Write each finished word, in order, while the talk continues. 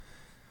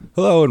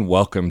Hello and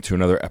welcome to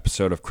another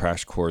episode of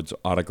Crash Chords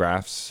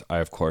Autographs. I,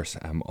 of course,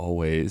 am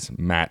always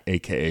Matt,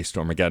 aka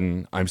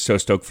Stormageddon. I'm so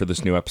stoked for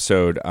this new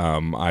episode.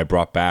 I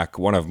brought back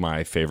one of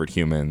my favorite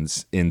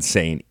humans,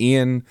 Insane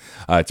Ian.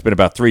 It's been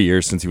about 3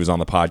 years since he was on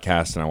the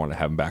podcast, and I want to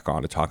have him back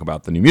on to talk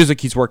about the new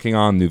music he's working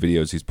on, new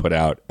videos he's put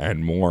out,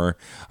 and more.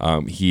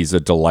 He's a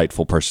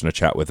delightful person to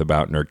chat with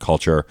about nerd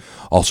culture.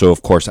 Also,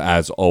 of course,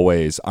 as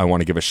always, I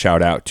want to give a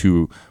shout out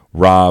to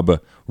Rob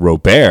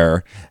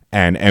Robert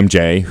and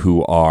MJ,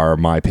 who are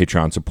my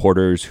Patreon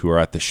supporters, who are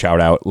at the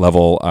shout-out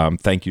level.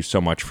 Thank you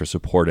so much for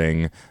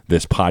supporting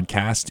this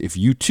podcast. If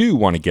you, too,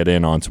 want to get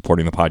in on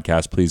supporting the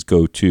podcast, please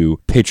go to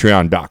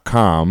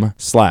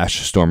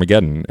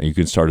patreon.com/Stormageddon. You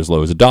can start as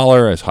low as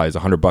 $1, as high as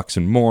 $100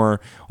 and more.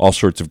 All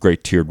sorts of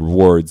great tiered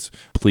rewards.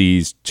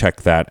 Please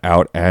check that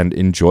out and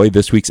enjoy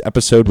this week's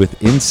episode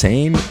with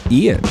Insane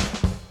Ian.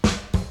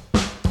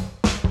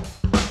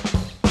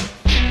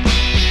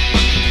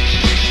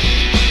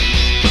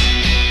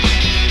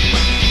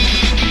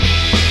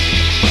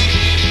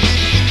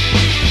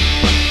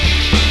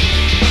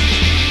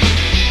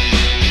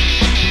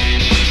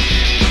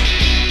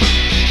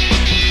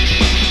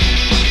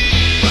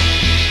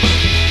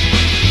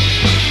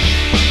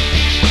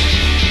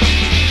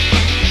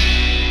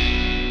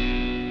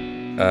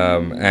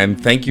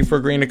 And thank you for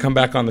agreeing to come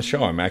back on the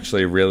show. I'm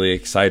actually really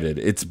excited.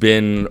 It's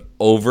been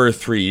over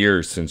 3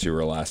 years since you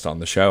were last on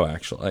the show,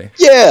 actually.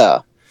 Yeah.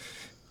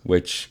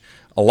 Which,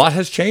 a lot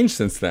has changed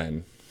since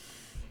then.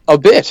 A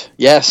bit,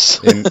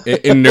 yes. in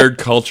nerd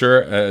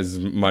culture, as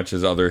much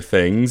as other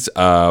things.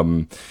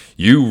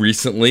 You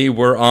recently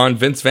were on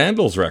Vince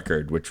Vandal's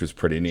record, which was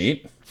pretty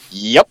neat.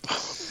 Yep.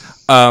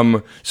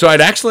 So I'd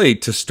actually,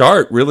 to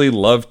start, really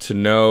love to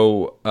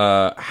know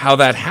how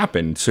that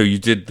happened. So you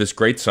did this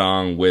great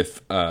song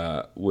with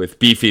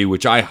Beefy,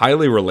 which I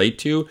highly relate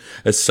to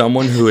as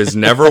someone who has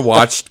never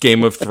watched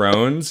Game of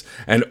Thrones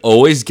and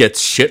always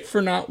gets shit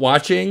for not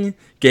watching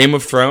Game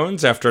of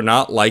Thrones after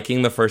not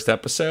liking the first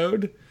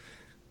episode.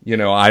 You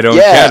know, I don't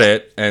get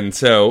it. And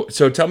so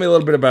tell me a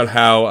little bit about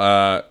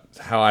how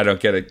I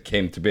Don't Get It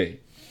came to be.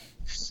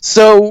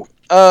 So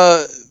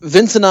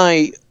Vince and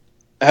I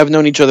have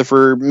known each other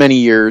for many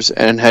years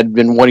and had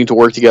been wanting to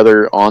work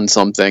together on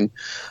something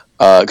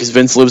because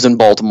Vince lives in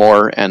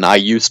Baltimore and I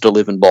used to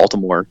live in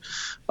Baltimore.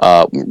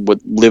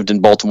 Lived in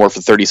Baltimore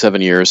for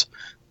 37 years,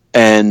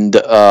 and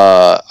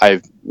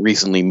I've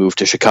recently moved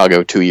to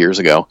Chicago 2 years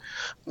ago.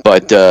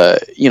 But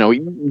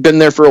we've been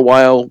there for a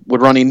while.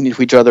 Would run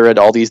into each other at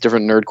all these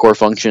different nerdcore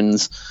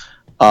functions,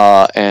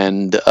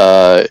 and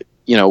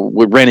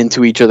we ran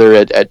into each other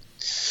at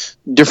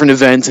different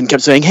events and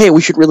kept saying, "Hey,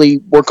 we should really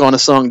work on a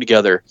song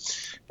together."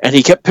 And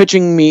he kept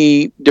pitching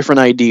me different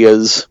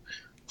ideas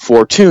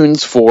for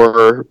tunes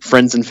for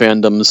Friends and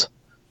Fandoms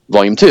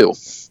Volume 2.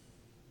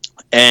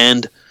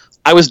 And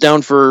I was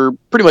down for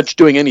pretty much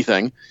doing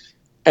anything.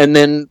 And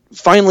then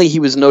finally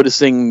he was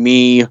noticing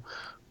me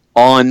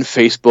on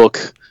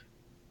Facebook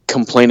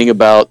complaining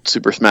about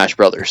Super Smash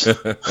Brothers.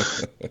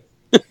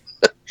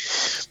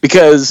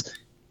 Because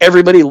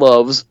everybody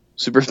loves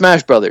Super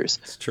Smash Brothers.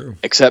 It's true.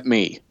 Except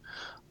me.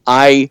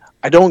 I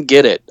don't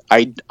get it.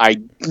 I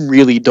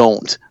really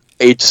don't.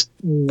 It's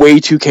way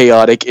too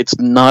chaotic. It's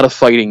not a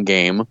fighting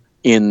game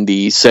in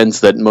the sense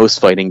that most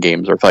fighting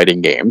games are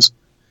fighting games.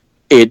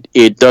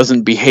 It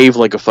doesn't behave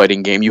like a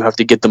fighting game. You have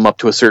to get them up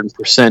to a certain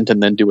percent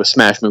and then do a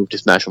smash move to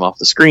smash them off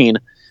the screen.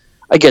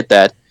 I get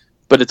that.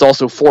 But it's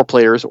also 4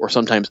 players or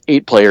sometimes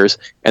 8 players,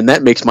 and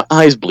that makes my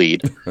eyes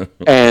bleed.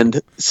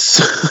 And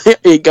so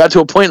it got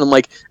to a point I'm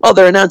like, oh,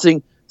 they're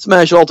announcing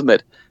Smash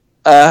Ultimate.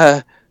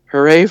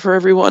 Hooray for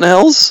everyone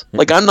else.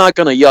 Like, I'm not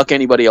going to yuck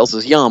anybody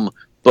else's yum,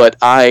 but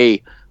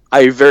I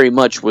very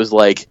much was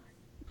like,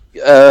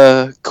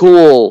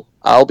 cool,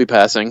 I'll be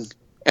passing.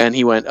 And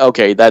he went,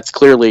 okay, that's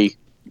going to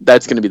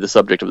be the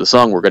subject of the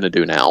song we're going to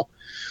do now.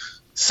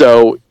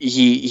 So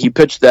he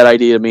pitched that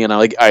idea to me, and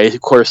I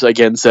of course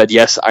again said,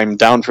 yes, I'm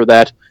down for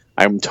that.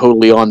 I'm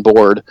totally on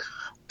board,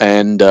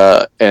 and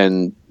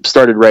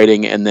started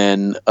writing, and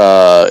then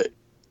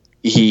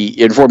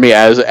he informed me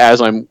as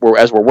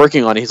we're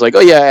working on it. He's like,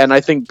 oh yeah, and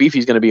I think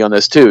Beefy's going to be on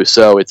this too,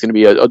 so it's going to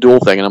be a dual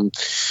thing. And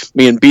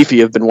me and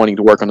Beefy have been wanting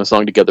to work on a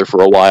song together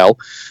for a while.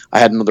 I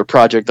had another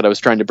project that I was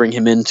trying to bring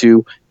him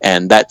into,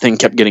 and that thing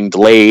kept getting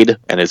delayed,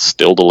 and it's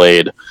still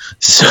delayed.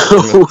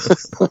 So,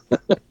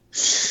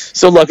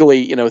 so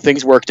luckily,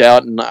 things worked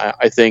out, and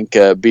I think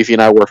Beefy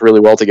and I worked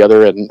really well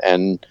together,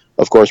 and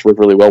of course worked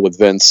really well with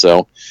Vince.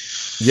 So.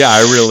 Yeah,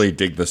 I really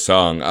dig the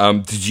song.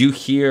 Did you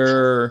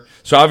hear...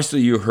 So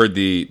obviously you heard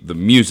the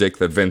music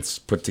that Vince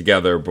put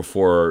together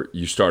before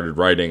you started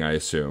writing, I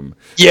assume.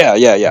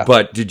 Yeah.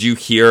 But did you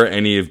hear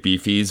any of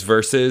Beefy's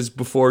verses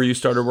before you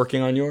started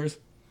working on yours?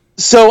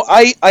 So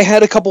I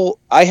had a couple...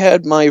 I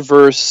had my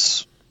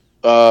verse...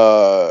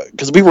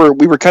 Because we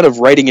were kind of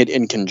writing it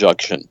in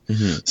conjunction.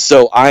 Mm-hmm.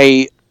 So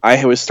I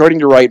was starting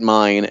to write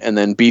mine, and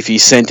then Beefy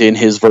sent in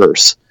his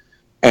verse.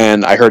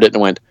 And I heard it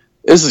and went,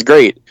 this is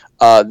great.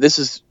 This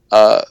is...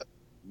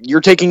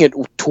 you're taking it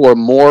to a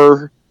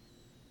more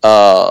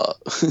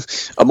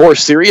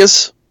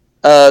serious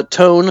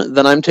tone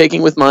that I'm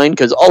taking with mine,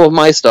 because all of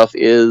my stuff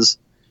is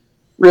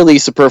really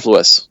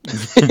superfluous.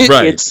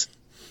 Right. It's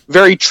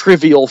very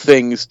trivial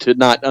things to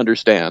not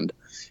understand.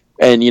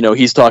 And,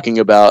 he's talking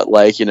about,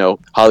 like,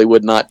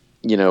 Hollywood not,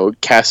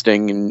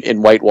 casting and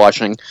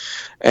whitewashing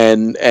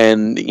and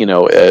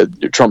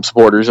Trump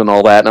supporters and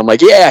all that. And I'm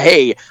like, yeah,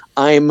 hey,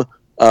 I'm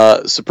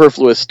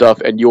superfluous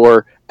stuff and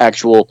your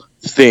actual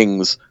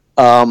things.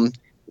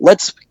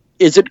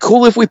 Is it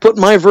cool if we put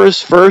my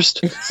verse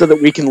first so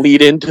that we can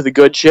lead into the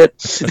good shit?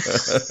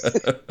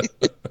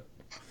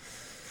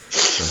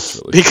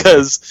 Really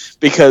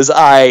because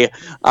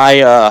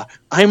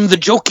I'm the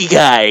jokey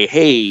guy,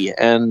 hey,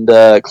 and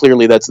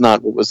clearly that's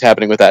not what was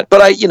happening with that.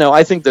 But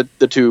I think that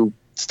the two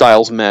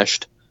styles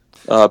meshed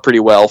pretty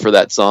well for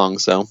that song.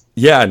 So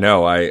yeah,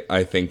 no,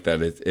 I think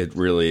that it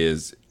really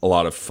is a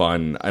lot of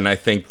fun, and I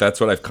think that's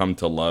what I've come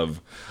to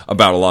love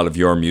about a lot of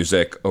your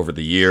music over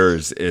the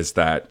years is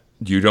that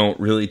you don't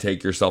really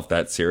take yourself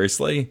that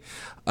seriously.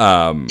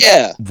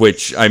 Yeah.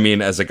 Which, I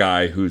mean, as a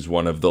guy who's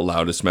one of the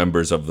loudest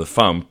members of the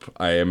Fump,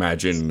 I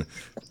imagine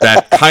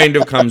that kind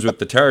of comes with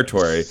the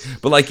territory.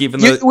 But, like,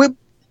 even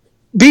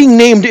being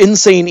named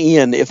Insane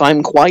Ian, if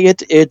I'm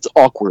quiet, it's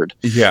awkward.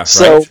 Yeah,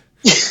 so... right.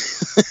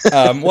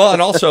 Well,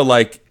 and also,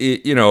 like,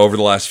 over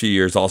the last few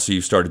years, also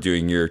you started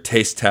doing your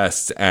taste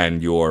tests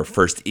and your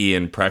first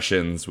Ian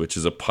impressions, which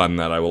is a pun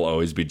that I will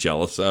always be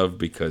jealous of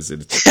because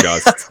it's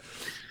just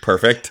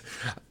perfect.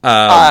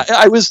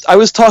 I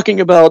was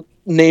talking about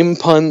name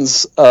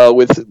puns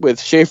with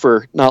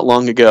Schaefer not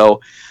long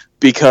ago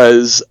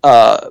because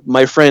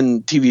my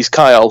friend TV's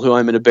Kyle, who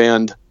I'm in a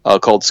band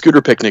called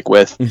Scooter Picnic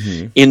with,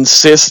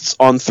 insists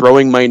on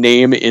throwing my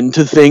name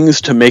into things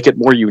to make it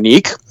more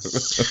unique.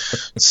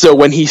 So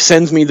when he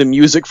sends me the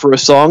music for a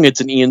song,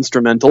 it's an E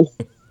instrumental.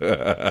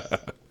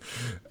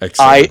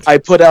 Excellent. I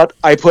put out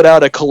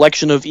a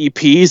collection of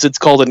EPs. It's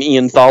called an E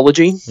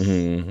anthology.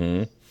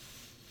 Mm-hmm.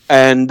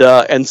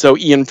 And so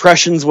E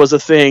impressions was a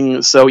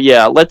thing. So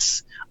yeah,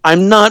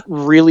 I'm not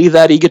really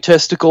that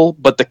egotistical,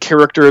 but the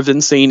character of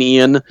Insane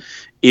Ian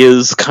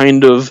is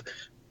kind of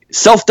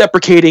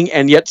self-deprecating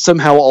and yet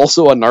somehow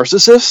also a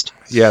narcissist.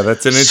 Yeah,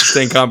 that's an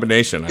interesting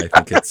combination. I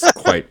think it's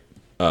quite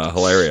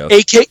hilarious.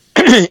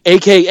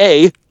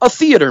 AKA a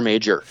theater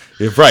major.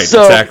 Right,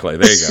 exactly.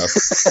 There you go.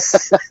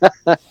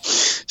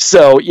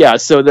 So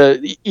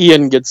the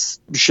Ian gets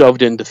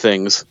shoved into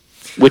things,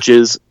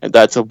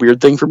 that's a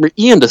weird thing for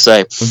Ian to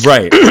say.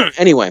 Right.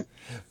 Anyway.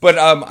 But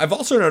I've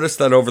also noticed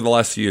that over the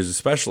last few years,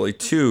 especially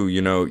too,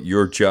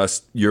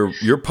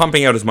 you're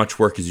pumping out as much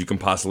work as you can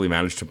possibly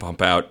manage to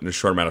pump out in a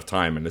short amount of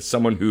time. And as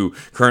someone who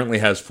currently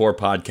has 4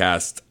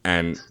 podcasts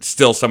and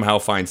still somehow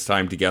finds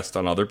time to guest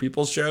on other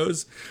people's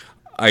shows,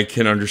 I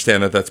can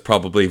understand that that's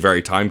probably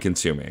very time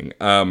consuming.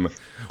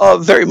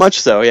 Very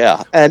much so,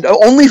 yeah. And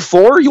only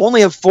 4? You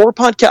only have 4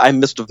 podcasts? I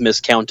must have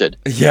miscounted.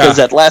 Yeah. Because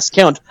at last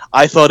count,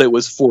 I thought it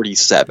was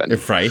 47.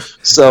 Right.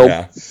 So,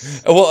 yeah.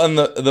 Well, and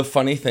the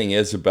funny thing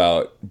is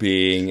about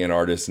being an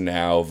artist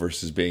now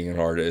versus being an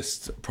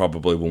artist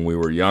probably when we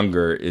were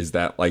younger is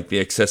that, like,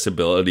 the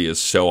accessibility is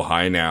so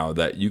high now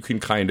that you can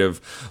kind of,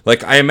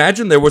 like, I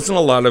imagine there wasn't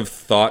a lot of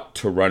thought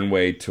to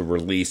runway to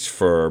release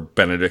for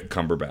Benedict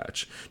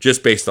Cumberbatch,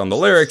 just based on the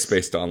lyrics,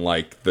 based on,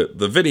 like,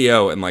 the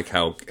video, and, like,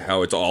 how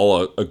it's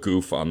all a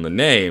goof on the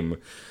name.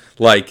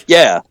 Like,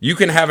 yeah, you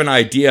can have an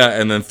idea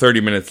and then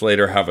 30 minutes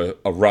later have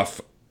a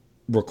rough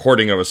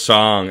recording of a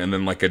song and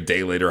then, like, a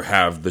day later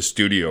have the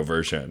studio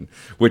version,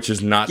 which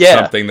is not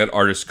something that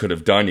artists could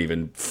have done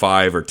even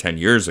 5 or 10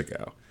 years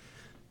ago.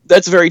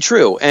 That's very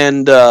true.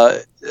 And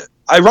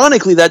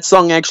ironically, that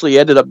song actually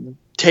ended up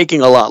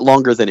taking a lot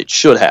longer than it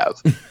should have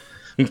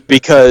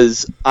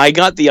because I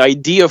got the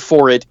idea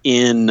for it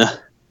in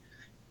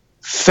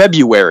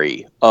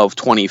February of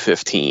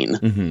 2015.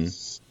 Mm-hmm.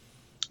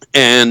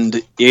 And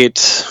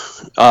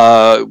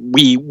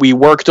we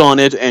worked on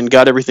it and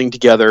got everything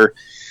together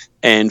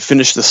and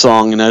finished the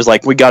song. And I was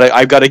like,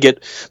 I've got to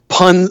get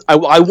puns.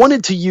 I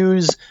wanted to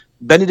use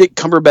Benedict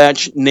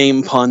Cumberbatch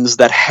name puns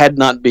that had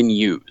not been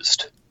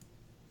used.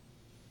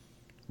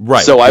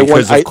 Right, so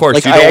because of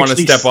course you don't want to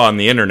step on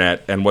the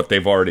internet and what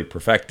they've already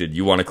perfected.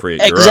 You want to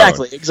create your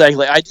own.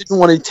 Exactly. I didn't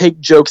want to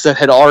take jokes that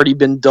had already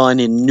been done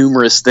in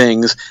numerous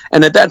things.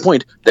 And at that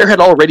point, there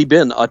had already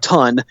been a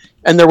ton.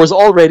 And there was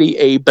already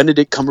a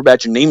Benedict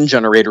Cumberbatch name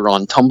generator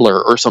on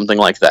Tumblr or something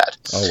like that.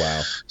 Oh,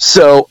 wow.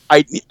 So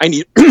I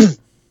need...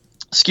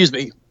 Excuse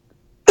me.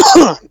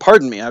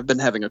 Pardon me. I've been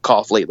having a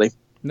cough lately.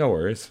 No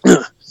worries.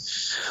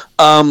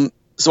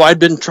 So I'd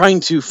been trying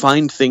to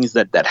find things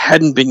that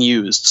hadn't been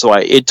used. So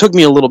it took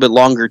me a little bit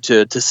longer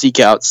to seek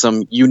out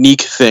some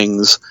unique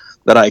things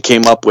that I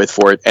came up with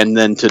for it, and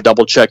then to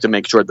double check to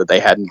make sure that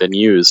they hadn't been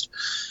used.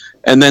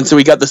 And then so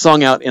we got the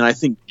song out in, I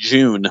think,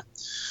 June.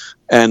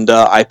 And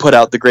I put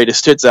out the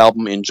Greatest Hits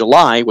album in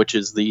July, which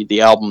is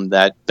the album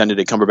that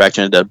Benedict Cumberbatch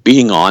ended up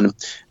being on.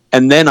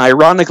 And then,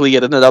 ironically,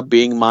 it ended up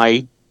being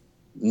my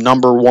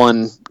number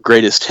 1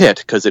 greatest hit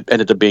because it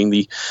ended up being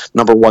the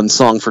number 1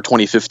 song for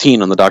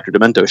 2015 on the Dr.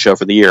 Demento show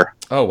for the year.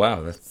 Oh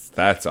wow,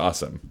 that's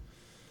awesome.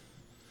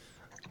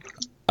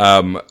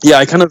 Yeah,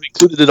 I kind of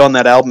included it on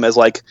that album as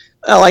like,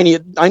 well, I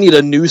need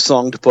a new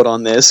song to put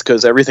on this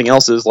because everything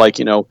else is like,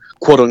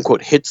 quote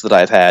unquote hits that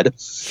I've had.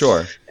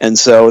 Sure. And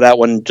so that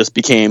one just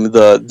became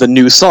the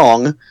new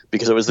song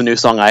because it was the new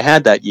song I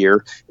had that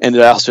year, and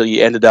it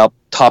actually ended up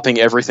topping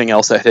everything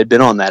else that had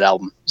been on that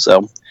album.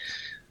 So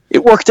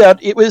it worked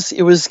out. It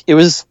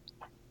was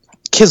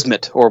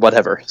kismet or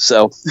whatever.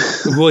 So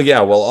well,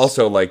 yeah. Well,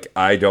 also, like,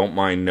 I don't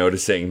mind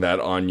noticing that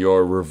on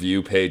your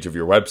review page of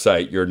your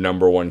website, your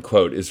number one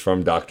quote is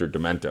from Dr.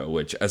 Demento,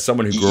 which, as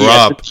someone who grew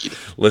up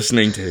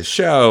listening to his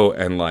show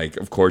and, like,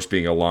 of course,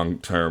 being a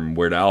long-term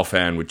Weird Al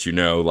fan, which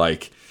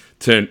like,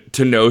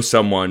 to know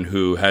someone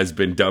who has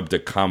been dubbed a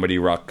comedy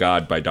rock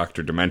god by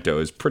Dr. Demento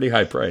is pretty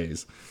high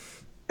praise.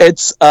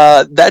 It's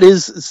that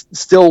is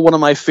still one of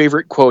my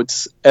favorite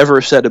quotes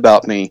ever said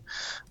about me.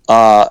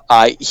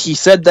 He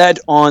said that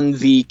on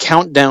the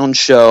Countdown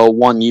show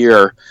one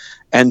year,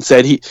 and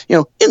said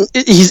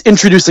he's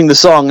introducing the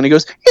song, and he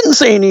goes,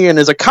 "Insane Ian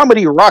is a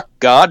comedy rock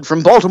god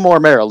from Baltimore,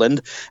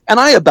 Maryland," and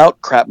I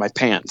about crap my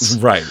pants.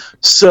 Right.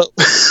 So,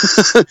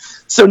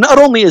 so not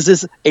only is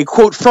this a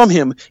quote from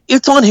him,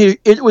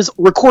 it was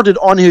recorded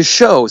on his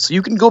show, so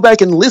you can go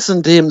back and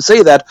listen to him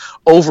say that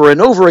over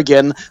and over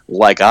again,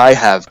 like I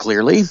have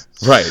clearly.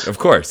 Right. Of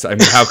course. I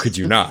mean, how could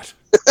you not?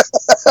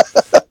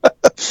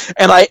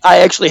 And I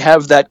actually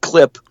have that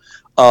clip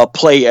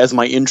play as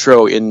my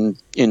intro in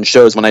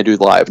shows when I do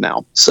live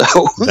now. So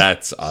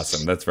that's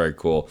awesome. That's very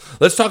cool.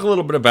 Let's talk a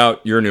little bit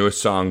about your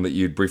newest song that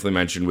you briefly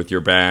mentioned with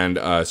your band,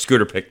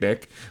 Scooter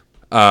Picnic.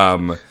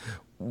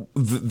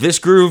 This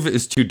groove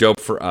is too dope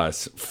for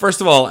us.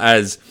 First of all,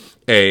 as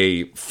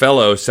a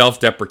fellow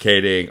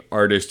self-deprecating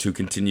artist who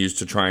continues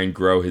to try and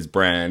grow his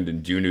brand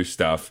and do new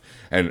stuff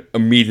and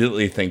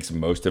immediately thinks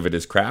most of it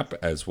is crap,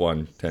 as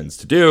one tends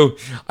to do,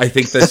 I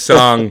think this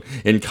song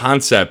in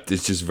concept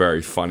is just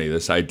very funny.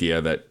 This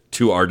idea that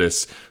two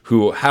artists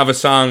who have a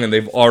song and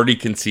they've already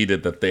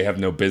conceded that they have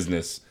no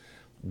business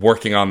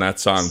working on that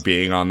song,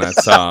 being on that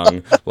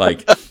song.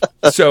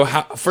 So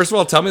first of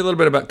all, tell me a little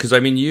bit about, because I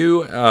mean,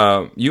 you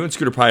and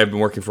Scooter Pie have been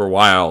working for a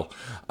while.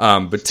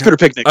 But Scooter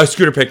Picnic.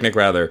 Scooter Picnic,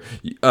 rather.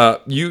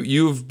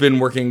 You've been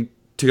working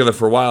together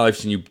for a while. I've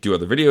seen you do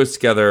other videos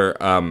together.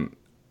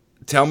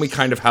 Tell me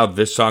kind of how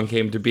this song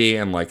came to be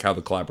and like how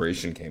the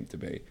collaboration came to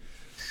be.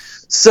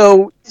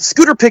 So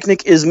Scooter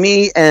Picnic is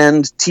me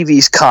and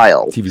TV's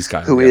Kyle.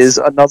 Who is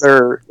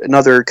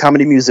another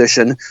comedy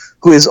musician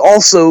who is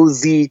also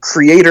the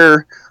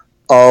creator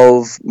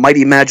of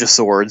Mighty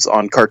Magiswords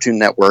on Cartoon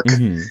Network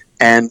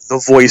and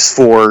the voice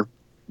for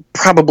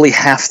probably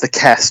half the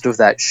cast of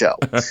that show.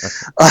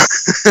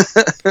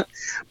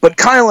 But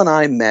Kyle and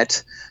I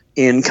met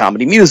in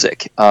comedy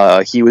music.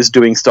 He was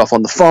doing stuff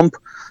on the Fump,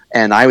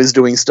 and I was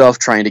doing stuff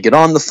trying to get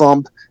on the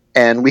Fump,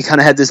 and we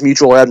kind of had this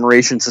mutual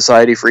admiration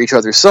society for each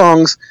other's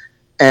songs,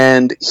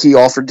 and he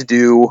offered to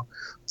do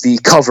the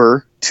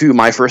cover to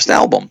my first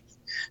album.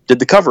 Did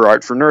the cover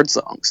art for Nerd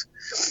Songs.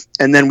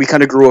 And then we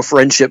kind of grew a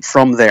friendship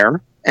from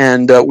there,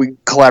 and we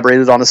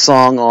collaborated on a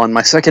song on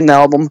my second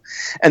album,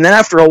 and then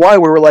after a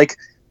while we were like,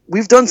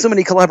 we've done so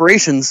many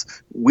collaborations,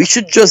 we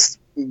should just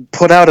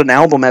put out an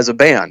album as a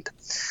band.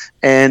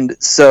 And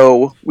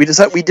so we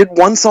decided, we did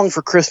one song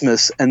for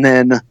Christmas, and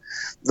then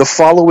the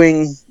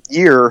following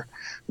year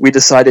we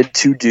decided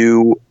to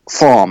do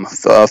FAUM,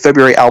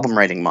 February Album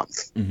Writing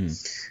Month.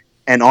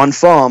 And on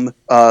FAUM,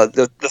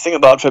 the thing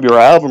about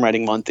February Album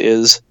Writing Month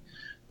is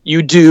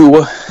you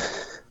do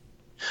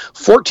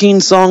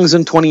 14 songs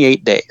in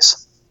 28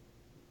 days.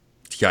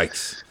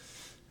 Yikes.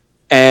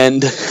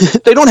 And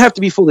they don't have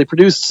to be fully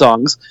produced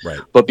songs, right?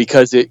 But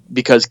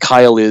because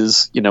Kyle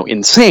is,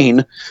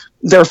 insane,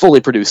 they're fully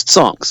produced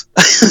songs.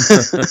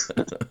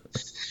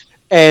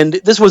 And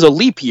this was a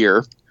leap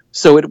year,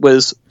 so it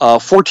was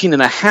 14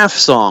 and a half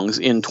songs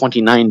in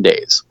 29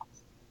 days.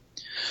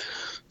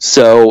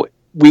 So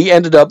we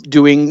ended up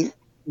doing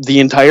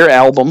the entire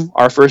album,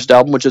 our first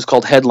album, which is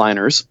called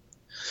Headliners.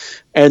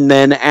 And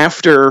then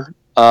after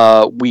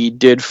we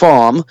did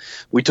FAUM,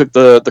 we took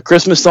the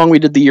Christmas song we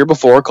did the year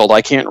before called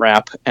I Can't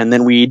Rap, and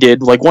then we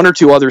did like one or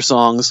two other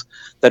songs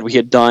that we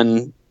had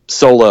done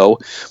solo,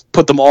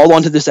 put them all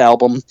onto this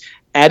album,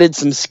 added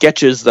some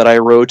sketches that I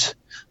wrote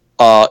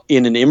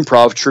in an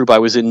improv troupe I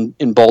was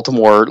in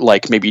Baltimore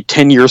like maybe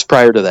 10 years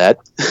prior to that,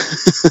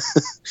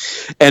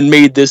 and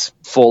made this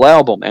full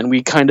album. And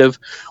we kind of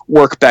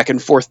work back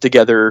and forth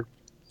together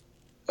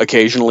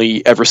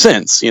occasionally ever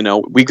since.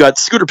 We got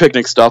Scooter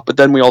Picnic stuff, but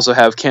then we also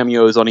have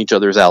cameos on each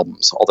other's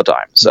albums all the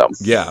time. So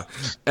yeah,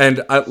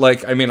 and I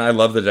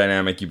love the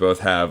dynamic you both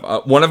have.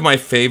 One of my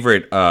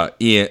favorite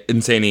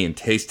Insane Ian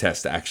taste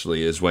test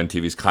actually is when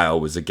TV's Kyle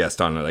was a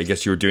guest on it. I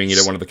guess you were doing it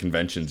at one of the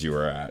conventions you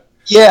were at.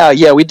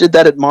 Yeah, we did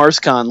that at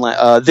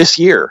MarsCon this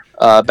year,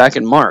 back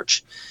in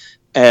March.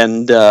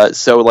 And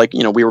so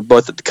we were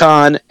both at the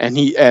con,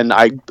 and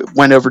I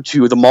went over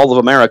to the Mall of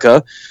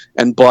America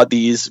and bought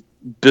these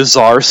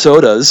bizarre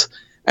sodas,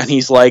 and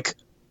he's like,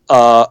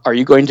 are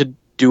you going to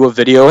do a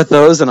video with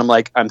those? And I'm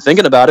like, I'm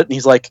thinking about it. And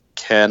he's like,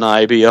 can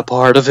I be a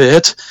part of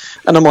it?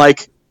 And I'm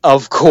like,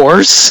 of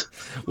course.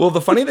 Well, the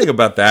funny thing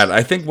about that,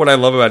 I think what I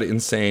love about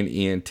Insane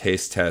Ian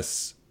Taste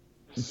Tests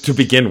to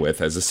begin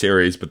with as a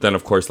series, but then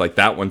of course like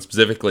that one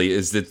specifically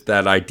is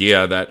that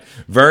idea, that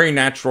very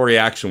natural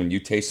reaction when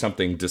you taste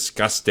something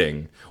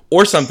disgusting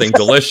or something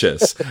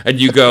delicious and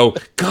you go,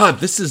 God,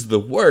 this is the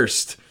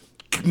worst.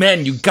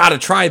 Man, you gotta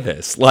try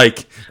this.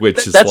 Like,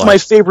 which is that's my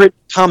favorite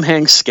Tom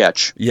Hanks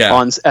sketch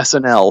on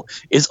SNL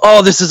is,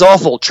 oh, this is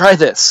awful. Try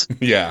this.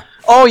 Yeah.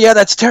 Oh yeah,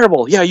 that's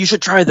terrible. Yeah, you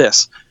should try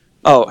this.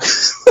 Oh,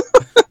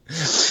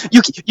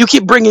 you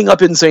keep bringing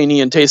up Insane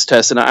Ian Taste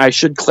Test, and I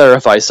should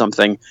clarify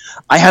something.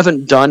 I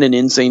haven't done an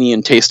Insane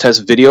Ian Taste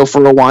Test video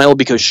for a while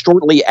because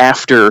shortly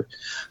after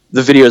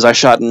the videos I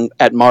shot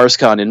at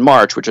MarsCon in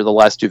March, which are the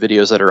last two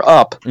videos that are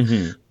up,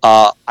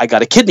 I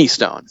got a kidney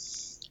stone.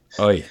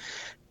 Oy.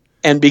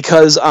 And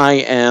because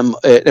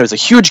it was a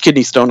huge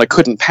kidney stone, I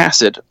couldn't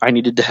pass it. I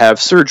needed to have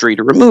surgery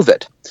to remove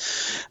it.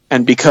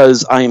 And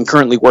because I am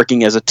currently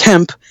working as a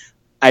temp,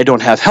 I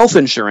don't have health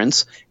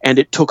insurance, and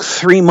it took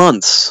 3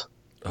 months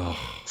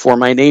for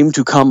my name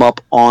to come up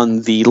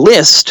on the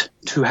list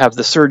to have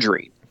the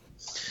surgery.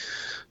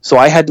 So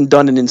I hadn't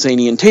done an Insane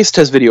Ian Taste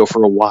Test video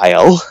for a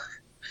while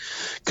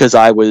because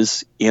I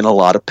was in a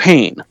lot of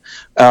pain.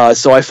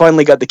 So I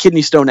finally got the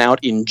kidney stone out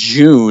in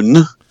June.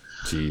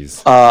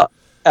 Jeez.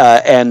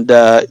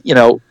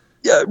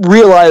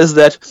 Realized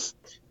that,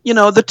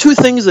 the two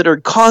things that are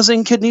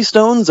causing kidney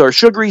stones are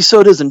sugary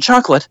sodas and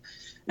chocolate.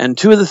 And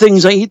two of the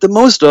things I eat the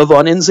most of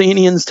on Insane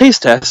Ian's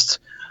Taste Tests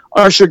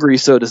are sugary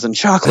sodas and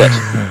chocolate.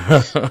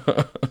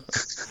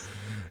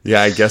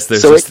 Yeah, I guess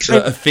there's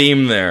a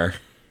theme there.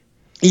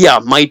 Yeah,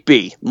 might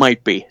be.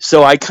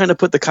 So I kind of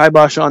put the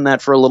kibosh on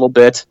that for a little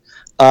bit.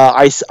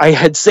 I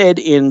had said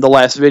in the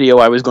last video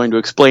I was going to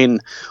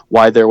explain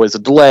why there was a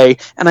delay,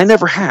 and I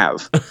never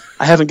have.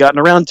 I haven't gotten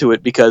around to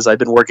it because I've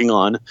been working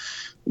on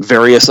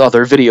various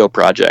other video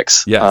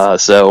projects.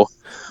 Yes.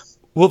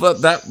 Well,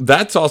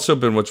 that's also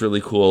been what's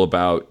really cool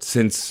about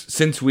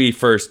since we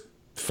first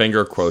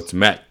finger quotes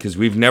met, because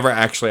we've never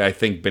actually, I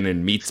think, been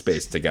in meat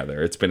space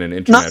together. It's been an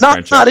internet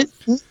friendship.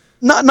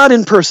 Not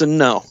in person,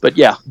 no, but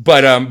yeah.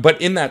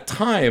 But in that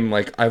time,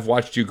 like, I've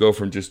watched you go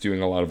from just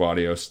doing a lot of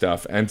audio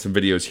stuff and some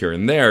videos here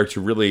and there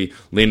to really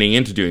leaning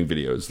into doing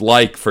videos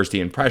like First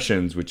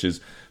Impressions, which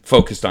is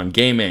focused on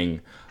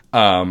gaming.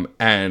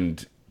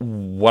 And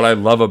what I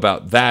love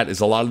about that is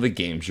a lot of the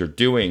games you're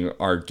doing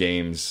are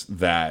games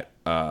that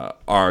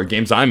are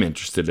games I'm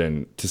interested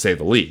in, to say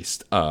the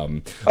least.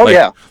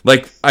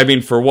 Like, I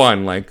mean, for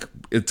one, like,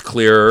 it's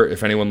clear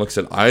if anyone looks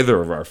at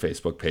either of our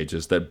Facebook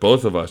pages that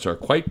both of us are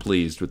quite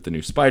pleased with the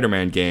new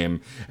Spider-Man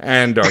game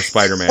and are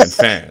Spider-Man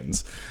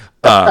fans.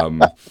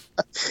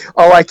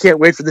 I can't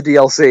wait for the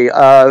DLC.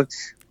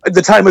 At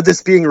the time of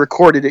this being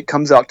recorded, it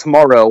comes out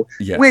tomorrow,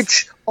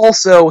 which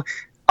also,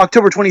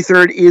 October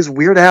 23rd is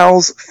Weird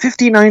Al's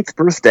 59th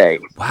birthday.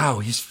 Wow,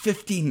 he's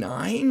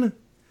 59?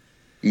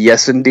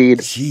 Yes, indeed.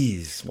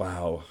 Jeez,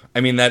 wow.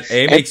 I mean, that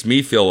makes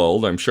me feel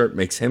old. I'm sure it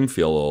makes him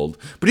feel old.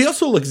 But he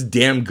also looks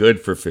damn good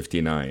for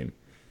 59.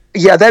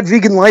 Yeah, that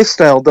vegan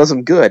lifestyle does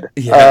him good.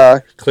 Yeah,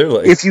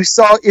 clearly. If you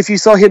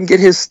saw him get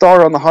his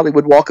star on the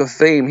Hollywood Walk of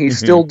Fame, he's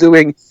still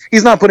doing.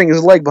 He's not putting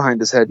his leg behind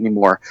his head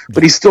anymore,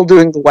 but he's still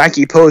doing the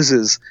wacky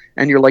poses.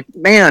 And you're like,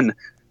 man,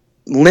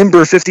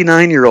 limber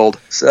 59-year-old.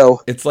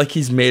 So it's like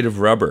he's made of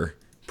rubber,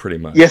 pretty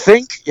much. You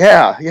think?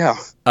 Yeah.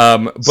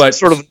 But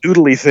sort of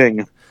noodly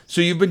thing. So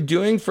you've been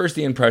doing First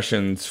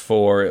Impressions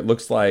for, it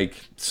looks like,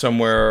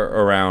 somewhere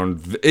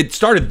around... It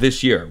started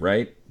this year,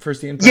 right?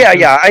 First Impressions?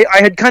 Yeah.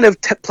 I had kind of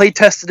play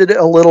tested it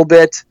a little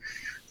bit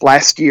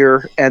last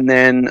year, and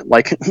then,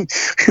 like,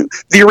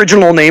 the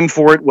original name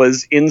for it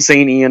was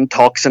Insane Ian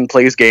Talks and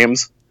Plays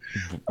Games.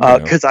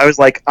 Because I was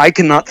like, I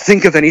cannot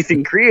think of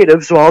anything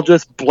creative, so I'll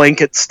just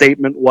blanket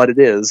statement what it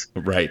is.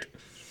 Right.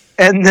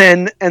 And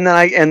then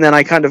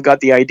I kind of got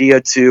the idea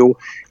to,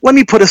 let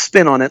me put a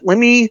spin on it. Let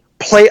me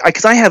play,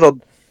 because I have a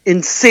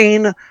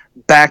insane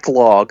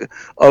backlog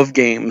of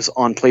games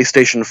on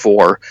PlayStation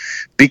 4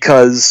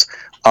 because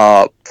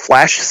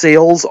flash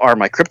sales are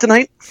my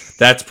kryptonite.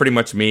 That's pretty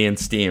much me and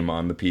Steam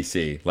on the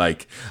PC.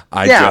 Like,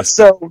 I just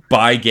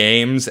buy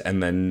games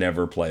and then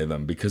never play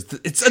them because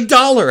it's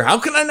 $1. How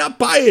can I not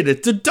buy it?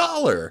 It's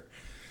 $1.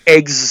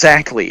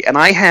 Exactly. And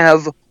I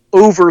have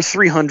over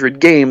 300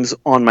 games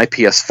on my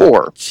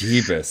PS4.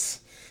 Jeebus.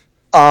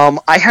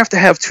 I have to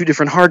have two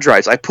different hard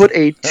drives. I put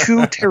a 2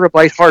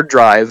 terabyte hard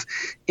drive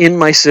in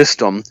my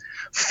system,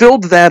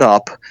 filled that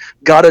up,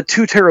 got a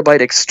 2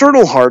 terabyte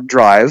external hard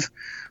drive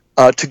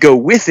to go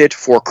with it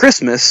for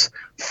Christmas,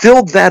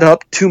 filled that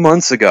up 2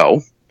 months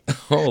ago.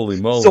 Holy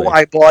moly. So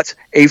I bought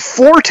a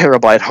 4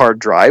 terabyte hard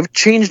drive,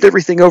 changed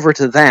everything over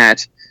to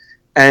that,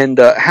 and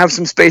have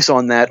some space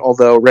on that,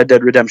 although Red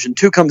Dead Redemption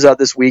 2 comes out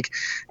this week,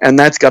 and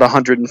that's got a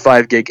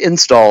 105 gig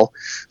install.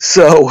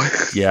 So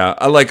yeah,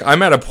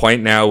 I'm at a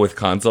point now with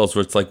consoles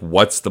where it's like,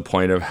 what's the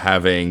point of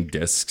having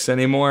discs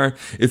anymore?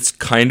 It's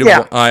kind of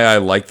why I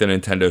like the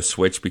Nintendo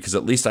Switch, because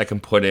at least I can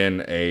put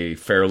in a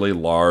fairly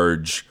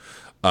large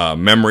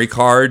memory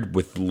card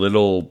with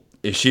little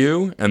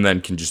issue and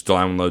then can just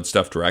download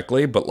stuff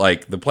directly. But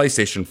like the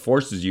PlayStation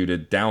forces you to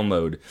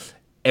download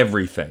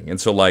everything.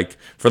 And so like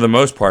for the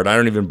most part, I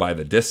don't even buy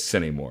the discs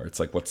anymore. It's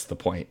like, what's the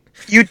point?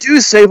 You do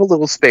save a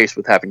little space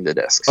with having the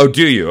discs. Oh,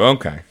 do you?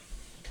 Okay.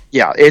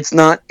 Yeah, it's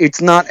not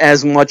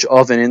as much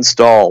of an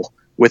install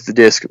with the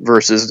disc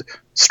versus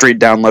straight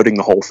downloading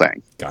the whole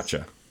thing.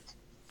 Gotcha.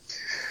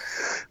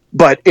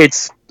 But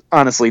it's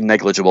honestly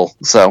negligible.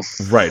 So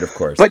right, of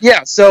course. But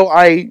yeah, so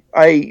I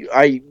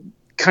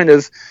kind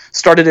of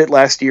started it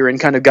last year and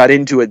kind of got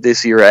into it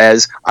this year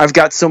as I've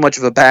got so much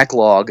of a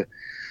backlog.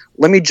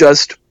 Let me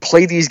just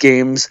play these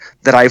games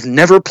that I've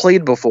never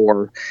played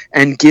before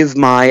and give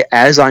my,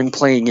 as I'm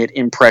playing it,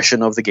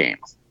 impression of the game.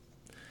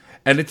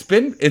 And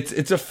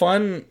it's a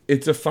fun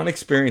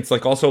experience.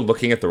 Like also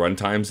looking at the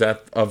runtimes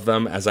of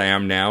them as I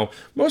am now,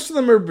 most of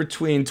them are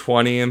between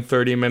 20 and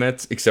 30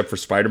 minutes, except for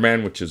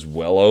Spider-Man, which is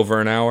well over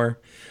an hour.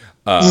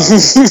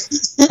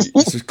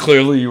 So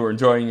clearly you were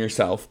enjoying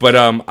yourself. But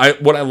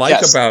what I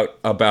like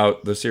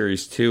about the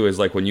series too is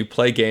like when you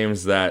play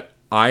games that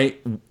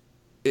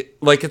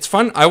it's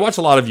fun. I watch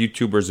a lot of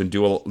YouTubers and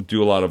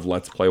do a lot of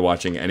Let's Play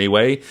watching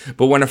anyway.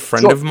 But when a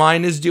friend of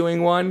mine is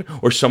doing one,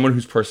 or someone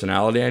whose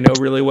personality I know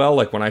really well,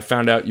 like when I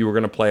found out you were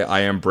going to play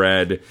I Am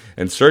Bread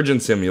and Surgeon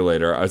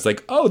Simulator, I was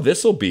like, oh,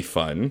 this will be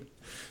fun.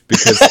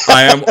 Because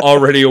I am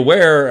already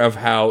aware of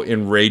how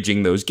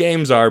enraging those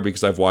games are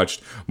because I've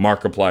watched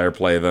Markiplier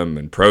play them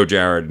and Pro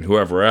Jared and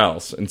whoever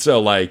else. And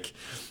so like,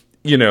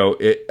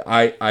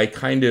 I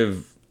kind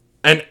of...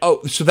 And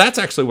so that's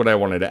actually what I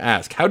wanted to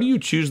ask. How do you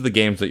choose the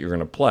games that you're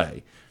going to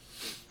play?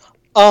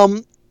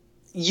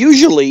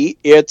 Usually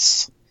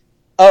it's,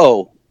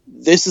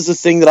 this is a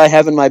thing that I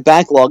have in my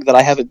backlog that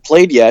I haven't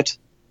played yet.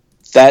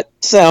 That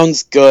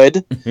sounds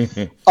good.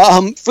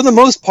 For the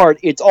most part,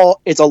 it's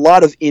a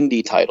lot of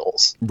indie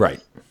titles. Right.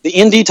 The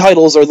indie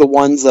titles are the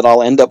ones that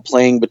I'll end up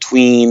playing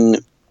between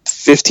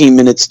 15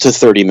 minutes to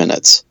 30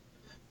 minutes.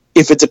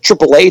 If it's a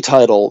AAA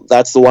title,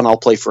 that's the one I'll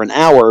play for an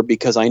hour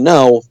because I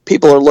know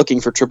people are looking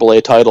for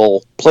AAA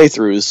title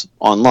playthroughs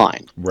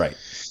online. Right.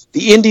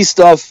 The indie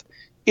stuff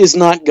is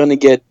not going to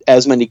get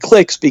as many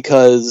clicks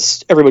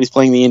because everybody's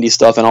playing the indie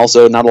stuff and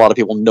also not a lot of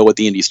people know what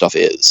the indie stuff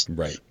is.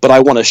 Right. But I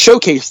want to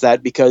showcase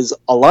that because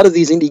a lot of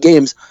these indie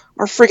games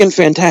are friggin'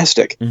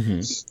 fantastic.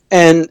 Mm-hmm.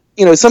 And,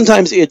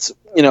 sometimes it's,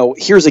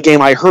 here's a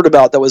game I heard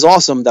about that was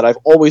awesome that I've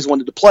always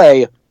wanted to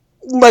play.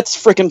 Let's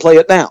frickin' play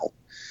it now.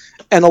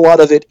 And a lot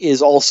of it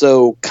is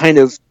also kind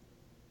of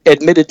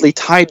admittedly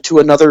tied to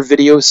another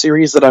video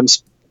series that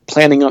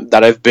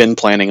I've been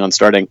planning on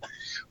starting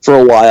for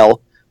a while.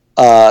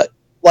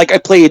 Like I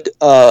played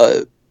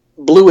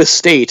Blue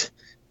Estate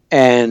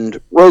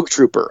and Rogue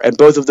Trooper, and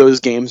both of those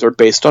games are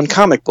based on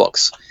comic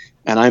books.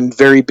 And I'm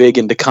very big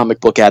into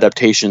comic book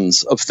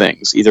adaptations of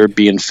things, either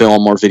be in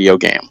film or video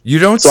game. You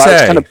don't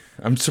say.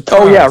 I'm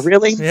surprised. Oh, yeah,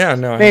 really? Yeah,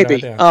 no, maybe. I had no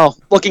idea. Oh,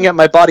 looking at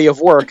my body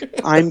of work,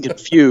 I'm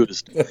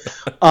confused.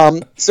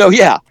 So,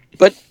 yeah,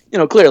 but,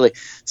 clearly.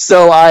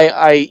 So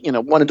I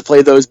wanted to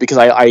play those because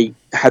I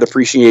had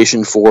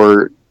appreciation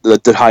for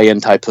the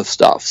high-end type of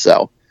stuff,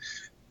 so.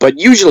 But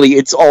usually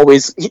it's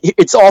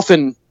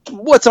often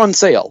what's on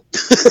sale.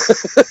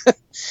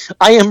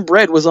 I Am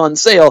Bread was on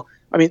sale.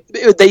 I mean,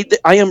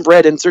 I Am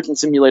Bread and Surgeon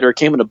Simulator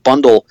came in a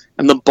bundle,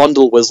 and the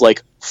bundle was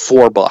like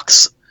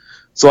 $4.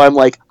 So I'm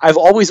like, I've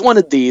always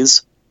wanted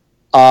these.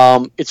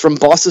 It's from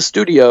Bossa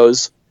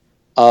Studios.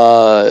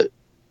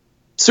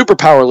 Super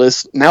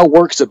Powerless now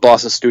works at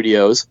Bossa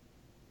Studios.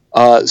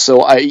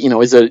 So I,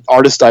 is an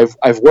artist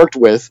I've worked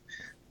with,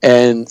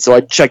 and so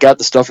I check out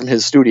the stuff from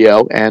his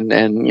studio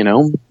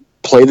and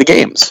play the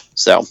games.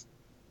 So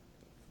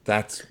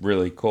that's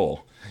really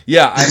cool.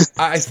 Yeah,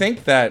 I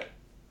think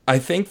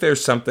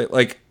there's something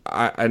like,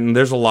 and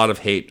there's a lot of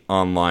hate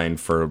online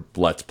for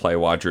Let's Play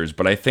watchers,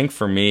 but I think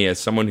for me, as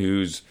someone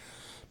who's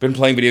been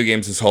playing video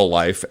games his whole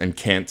life and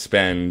can't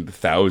spend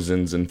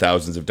thousands and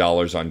thousands of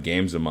dollars on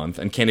games a month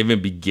and can't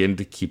even begin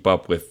to keep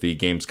up with the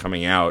games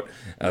coming out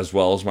as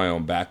well as my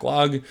own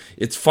backlog,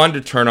 it's fun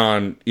to turn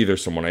on either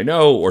someone I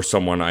know or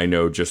someone I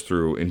know just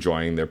through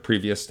enjoying their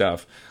previous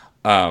stuff,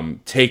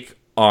 take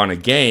on a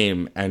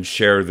game and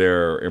share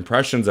their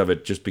impressions of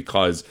it, just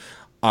because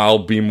I'll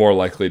be more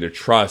likely to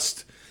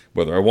trust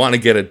whether I want to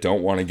get it,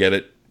 don't want to get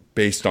it,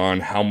 based on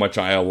how much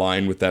I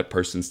align with that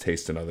person's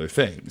taste in other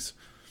things.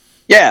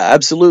 Yeah,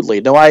 absolutely.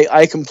 No,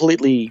 I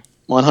completely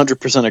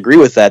 100% agree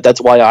with that.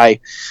 That's why I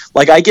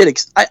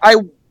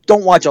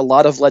don't watch a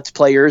lot of Let's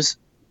Players,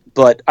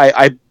 but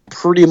I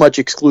pretty much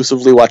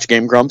exclusively watch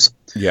Game Grumps.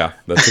 Yeah,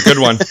 that's a good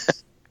one.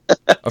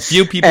 A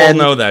few people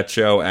know that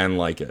show and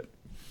like it.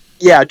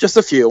 Yeah, just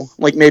a few,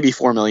 like maybe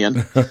 4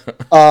 million.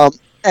 But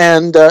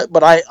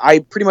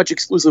I pretty much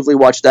exclusively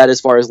watch that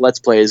as far as Let's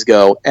Plays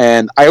go,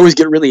 and I always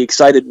get really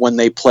excited when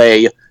they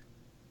play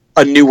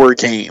a newer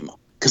game,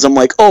 because I'm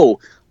like,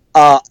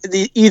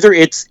 either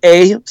it's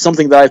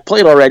something that I've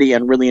played already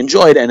and really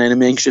enjoyed, and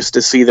I'm anxious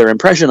to see their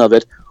impression of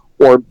it,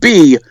 or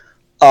B,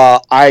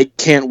 I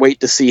can't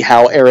wait to see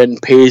how Aaron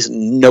pays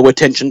no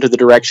attention to the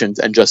directions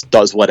and just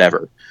does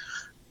whatever.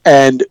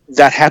 And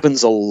that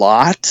happens a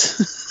lot.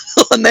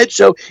 on that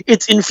show.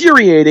 It's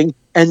infuriating,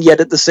 and yet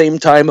at the same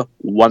time,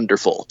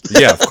 wonderful.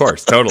 Yeah, of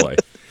course, totally.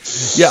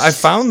 Yeah, I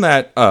found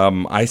that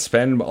I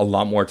spend a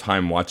lot more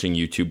time watching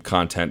YouTube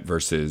content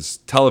versus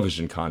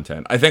television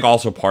content. I think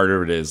also part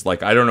of it is,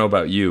 like, I don't know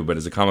about you, but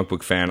as a comic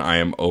book fan, I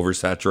am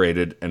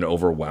oversaturated and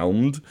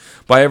overwhelmed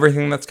by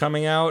everything that's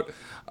coming out.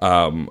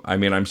 I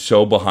mean, I'm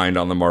so behind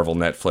on the Marvel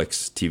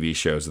Netflix TV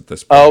shows at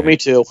this point. Oh, me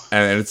too.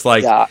 And it's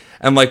like,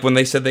 and like when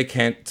they said they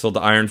canceled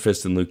Iron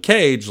Fist and Luke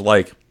Cage,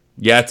 like,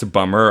 yeah, it's a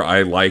bummer.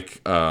 I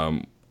like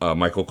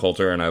Michael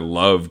Coulter and I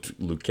loved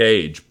Luke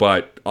Cage,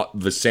 but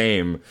the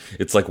same,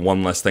 it's like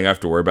one less thing I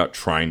have to worry about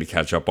trying to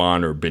catch up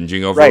on or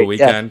binging over the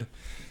weekend.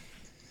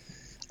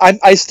 Yeah.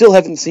 I still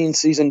haven't seen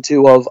season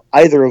 2 of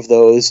either of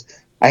those.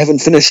 I haven't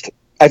finished.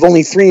 I've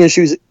only 3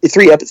 episodes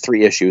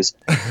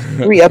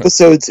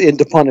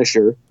into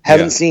Punisher.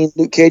 Haven't seen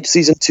Luke Cage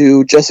season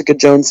 2, Jessica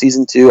Jones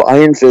season 2,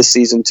 Iron Fist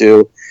season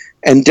 2,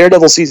 and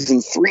Daredevil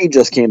season 3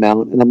 just came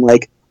out, and I'm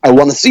like, I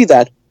want to see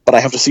that, but I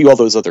have to see all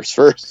those others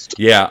first.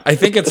 Yeah, I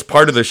think it's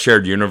part of the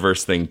shared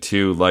universe thing,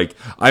 too. Like,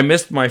 I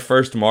missed my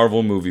first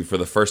Marvel movie for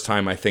the first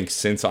time, I think,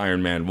 since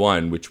Iron Man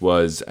 1, which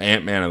was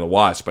Ant-Man and the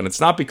Wasp. And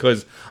it's not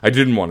because I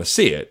didn't want to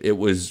see it. It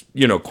was,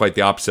 quite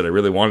the opposite. I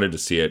really wanted to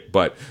see it,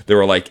 but there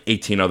were like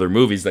 18 other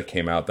movies that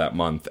came out that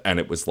month, and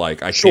it was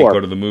like, I can't go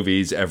to the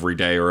movies every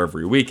day or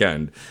every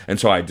weekend. And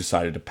so I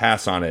decided to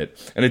pass on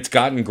it. And it's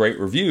gotten great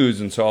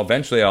reviews, and so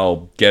eventually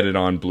I'll get it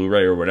on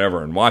Blu-ray or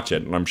whatever and watch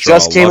it, and I'm sure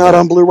Just came out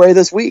on Blu-ray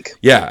this week.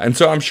 Yeah, and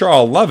so I'm sure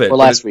I'll love it. Or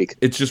last week.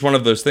 It's just one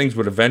of those things,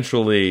 but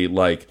eventually,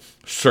 like,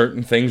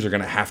 certain things are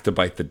going to have to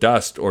bite the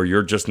dust, or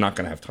you're just not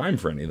going to have time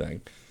for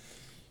anything.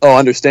 Oh,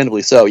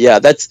 understandably so. Yeah,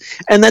 that's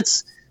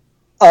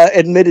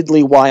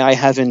admittedly why I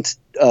haven't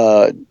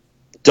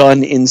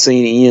done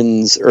Insane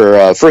Ian's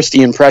or First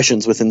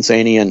Impressions with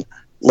Insane Ian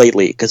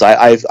lately, because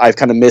I've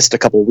kind of missed a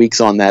couple weeks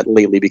on that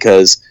lately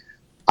because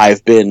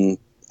I've been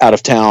out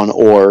of town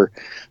or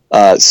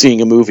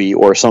seeing a movie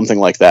or something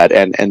like that,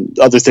 and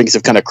other things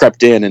have kind of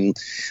crept in, and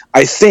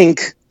I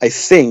think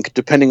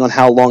depending on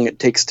how long it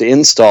takes to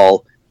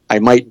install, I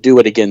might do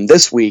it again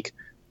this week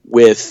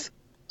with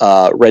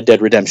Red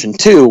Dead Redemption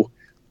 2.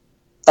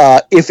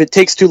 If it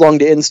takes too long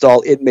to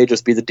install, it may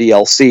just be the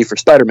DLC for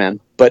Spider-Man,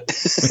 but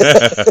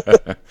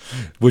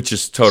which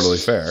is totally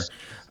fair.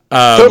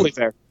 Totally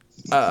fair.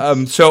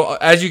 So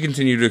as you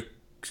continue to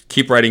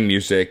keep writing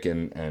music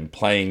and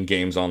playing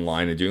games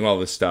online and doing all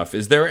this stuff,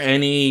 is there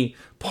any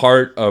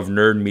part of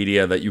nerd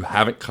media that you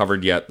haven't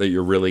covered yet that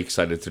you're really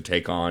excited to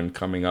take on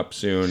coming up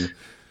soon?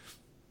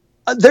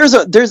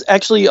 There's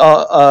actually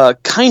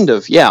kind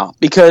of, yeah,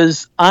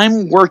 because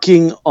I'm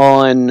working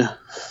on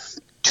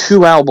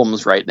 2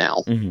 albums right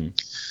now. Mm-hmm.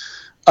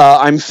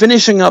 I'm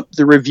finishing up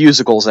the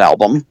Reviewsicles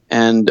album,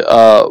 and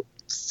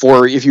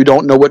for if you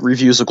don't know what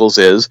Reviewsicles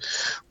is,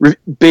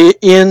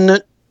 in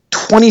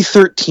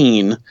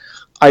 2013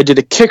 I did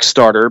a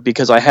Kickstarter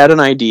because I had an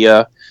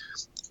idea.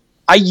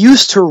 I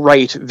used to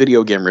write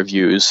video game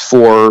reviews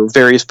for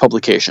various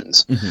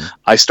publications. Mm-hmm.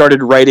 I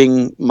started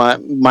writing,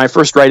 my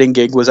first writing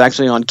gig was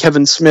actually on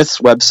Kevin Smith's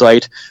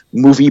website,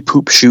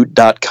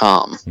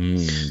 moviepoopshoot.com.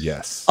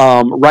 Yes.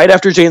 Right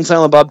after Jay and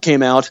Silent Bob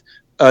came out,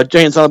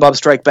 Jay and Silent Bob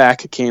Strike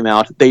Back came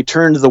out, they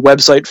turned the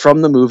website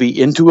from the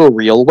movie into a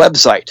real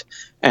website.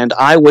 And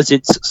I was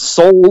its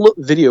sole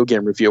video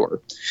game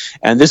reviewer.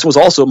 And this was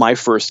also my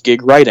first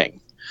gig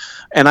writing.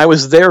 And I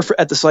was there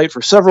at the site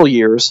for several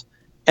years.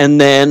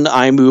 And then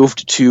I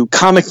moved to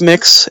Comic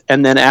Mix,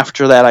 and then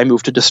after that I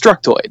moved to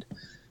Destructoid,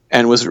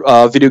 and was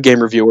a video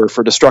game reviewer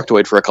for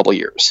Destructoid for a couple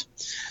years.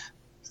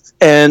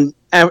 And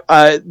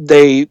I left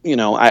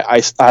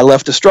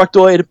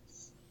Destructoid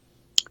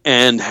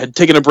and had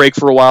taken a break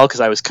for a while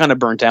because I was kind of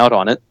burnt out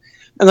on it.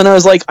 And then I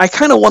was like, I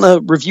kind of want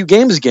to review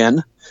games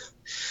again,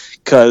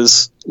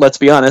 because let's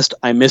be honest,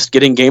 I missed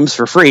getting games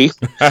for free.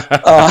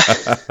 But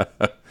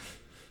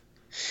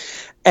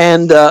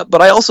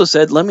I also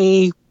said, let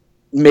me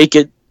make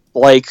it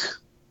like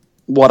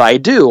what I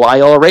do. I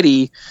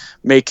already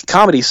make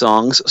comedy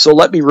songs, so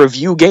let me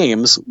review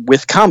games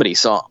with comedy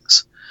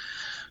songs.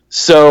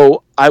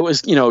 So I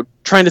was,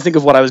 trying to think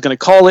of what I was going to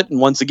call it, and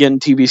once again,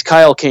 TV's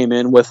Kyle came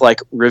in with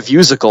like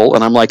Reviewsicle,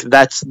 and I'm like,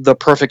 that's the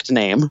perfect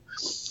name.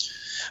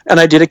 And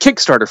I did a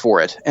Kickstarter for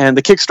it, and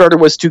the Kickstarter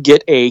was to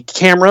get a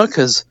camera,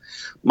 because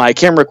my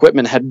camera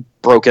equipment had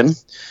broken,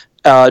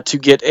 to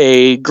get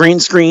a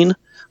green screen,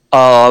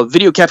 a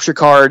video capture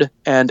card,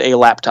 and a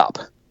laptop.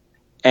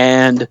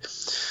 And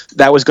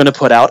that was going to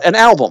put out an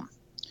album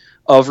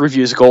of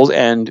Reviewsicles,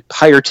 and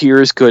higher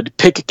tiers could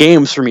pick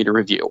games for me to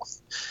review.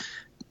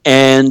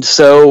 And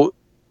so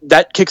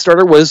that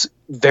Kickstarter was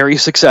very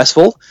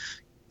successful,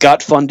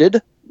 got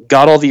funded,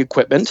 got all the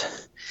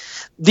equipment.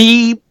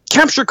 The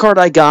capture card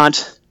I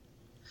got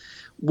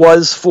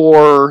was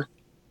for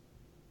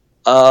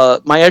my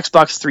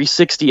Xbox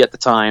 360 at the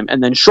time,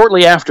 and then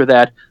shortly after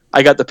that,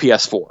 I got the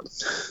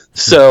PS4.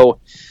 So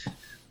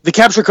the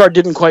capture card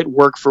didn't quite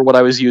work for what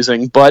I was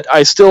using, but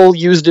I still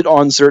used it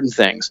on certain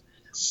things.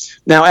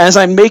 Now, as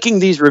I'm making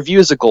these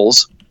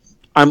Reviewsicles,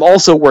 I'm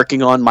also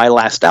working on my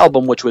last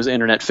album, which was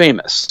Internet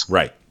Famous.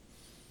 Right.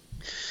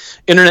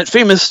 Internet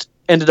Famous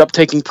ended up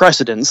taking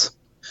precedence,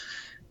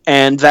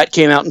 and that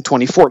came out in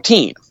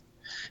 2014.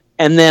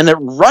 And then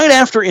right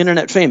after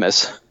Internet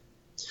Famous,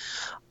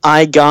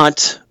 I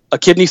got a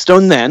kidney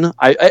stone then.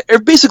 I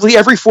basically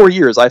every 4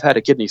 years I've had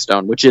a kidney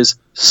stone, which is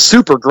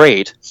super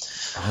great.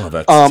 Oh,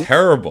 that's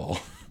terrible.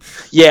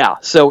 Yeah,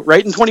 so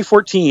right in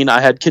 2014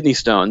 I had kidney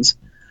stones.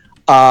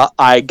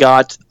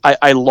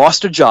 I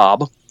lost a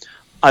job.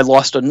 I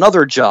lost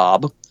another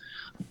job.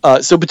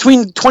 So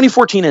between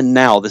 2014 and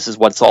now, this is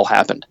what's all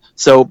happened.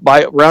 So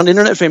by around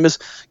Internet Famous,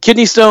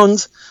 kidney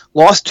stones,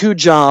 lost 2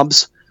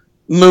 jobs,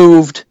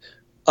 moved,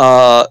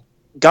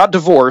 got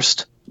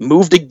divorced,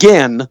 moved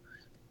again,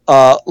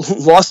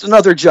 lost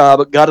another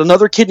job, got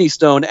another kidney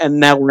stone, and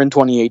now we're in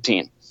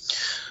 2018.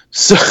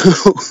 So,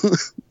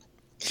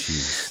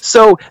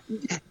 so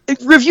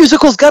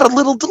Reviewsicles got a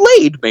little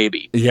delayed,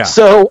 maybe. Yeah.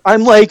 So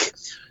I'm like,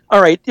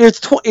 all right,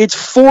 it's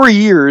 4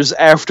 years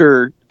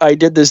after I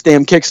did this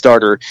damn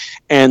Kickstarter,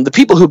 and the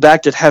people who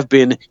backed it have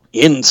been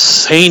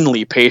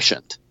insanely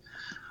patient,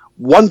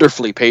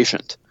 wonderfully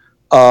patient,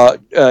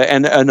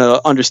 and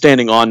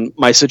understanding on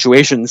my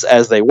situations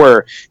as they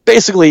were.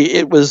 Basically,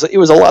 it was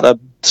a lot of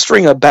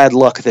string of bad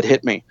luck that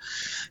hit me,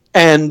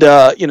 and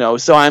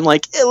so I'm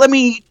like,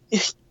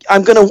 I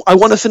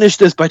want to finish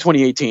this by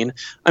 2018.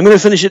 I'm going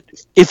to finish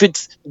it if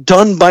it's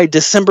done by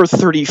December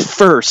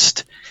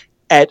 31st.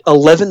 At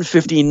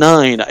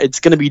 11:59,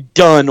 it's going to be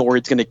done, or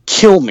it's going to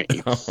kill me.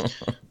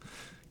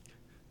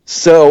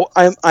 So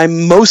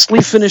I'm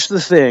mostly finished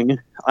the thing.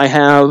 I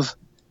have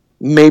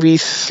maybe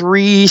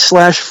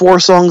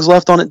 3/4 songs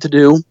left on it to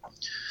do,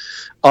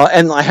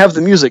 and I have the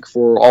music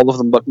for all of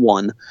them but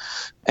one.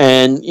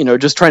 And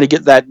just trying to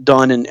get that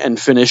done and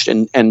finished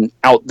and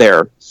out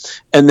there.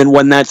 And then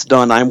when that's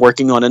done, I'm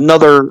working on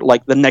another,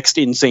 like the next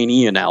Insane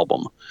Ian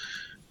album,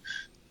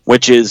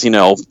 which is,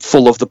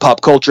 full of the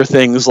pop culture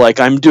things.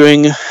 Like I'm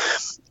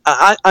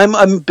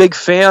a big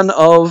fan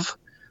of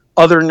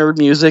other nerd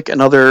music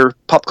and other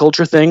pop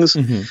culture things.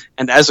 Mm-hmm.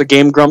 And as a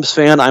Game Grumps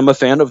fan, I'm a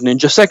fan of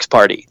Ninja Sex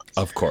Party.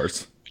 Of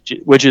course.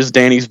 Which is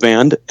Danny's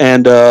band.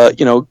 And,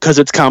 because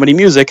it's comedy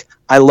music,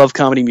 I love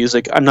comedy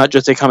music. I'm not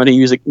just a comedy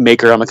music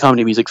maker, I'm a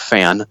comedy music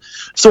fan.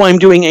 So I'm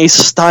doing a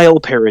style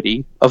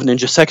parody of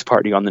Ninja Sex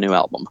Party on the new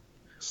album.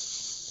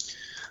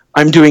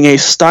 I'm doing a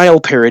style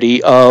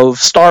parody of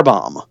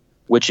Starbomb,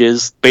 which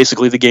is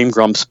basically the Game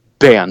Grumps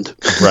band.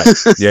 Right.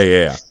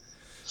 Yeah.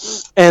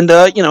 And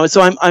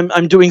so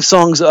I'm doing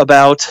songs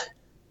about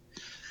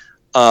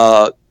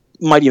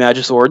Mighty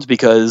Magiswords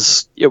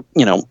because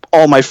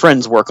all my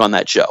friends work on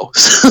that show.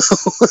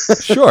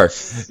 Sure.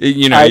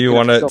 You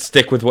want to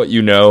stick with what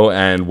you know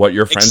and what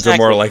your friends are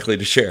more likely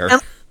to share.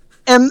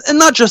 And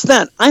not just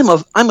that,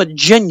 I'm a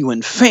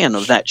genuine fan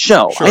of that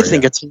show. Sure, I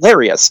think it's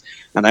hilarious,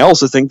 and I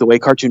also think the way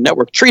Cartoon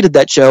Network treated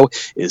that show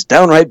is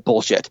downright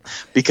bullshit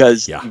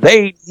because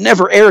they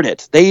never aired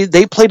it.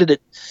 They played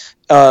it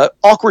at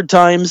awkward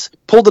times,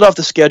 pulled it off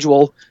the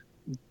schedule,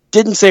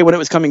 didn't say when it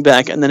was coming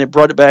back, and then it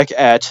brought it back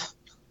at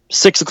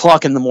 6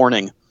 o'clock in the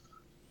morning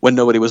when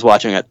nobody was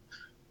watching it.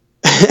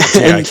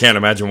 Yeah, I can't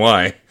imagine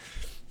why.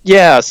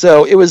 Yeah,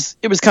 so it was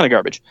kind of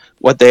garbage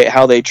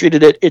how they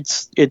treated it.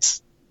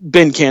 It's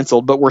been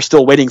canceled, but we're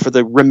still waiting for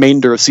the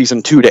remainder of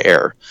season 2 to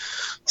air.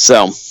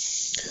 So,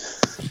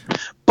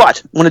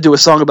 but I want to do a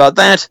song about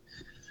that.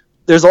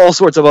 There's all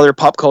sorts of other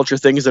pop culture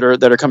things that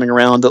are coming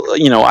around.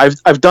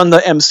 I've done the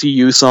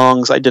MCU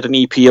songs. I did an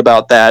EP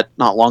about that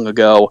not long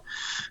ago,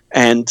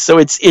 and so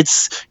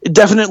it's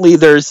definitely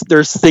there's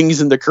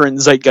things in the current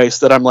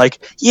zeitgeist that I'm like,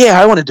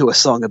 yeah, I want to do a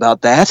song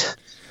about that.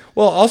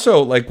 Well,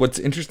 also, like, what's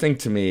interesting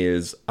to me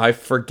is I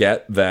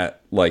forget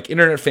that, like,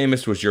 Internet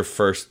Famous was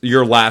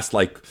your last,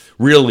 like,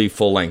 really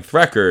full-length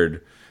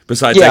record,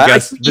 besides, I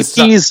guess...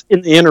 EPs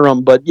in the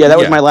interim, but, that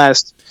was my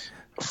last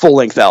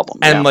full-length album.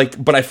 And,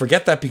 but I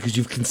forget that because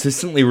you've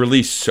consistently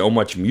released so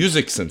much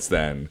music since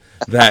then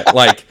that,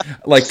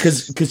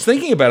 because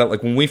thinking about it,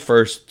 like, when we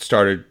first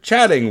started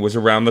chatting was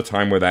around the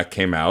time where that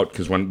came out,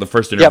 because when the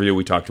first interview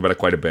we talked about it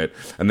quite a bit,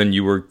 and then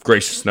you were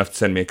gracious enough to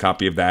send me a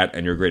copy of that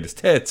and your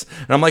greatest hits,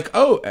 and I'm like,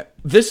 oh,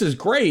 this is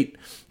great,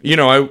 and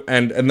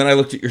then I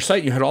looked at your site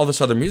and you had all this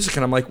other music,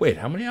 and I'm like, wait,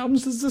 how many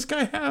albums does this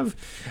guy have?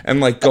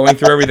 And, like, going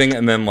through everything,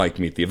 and then, like,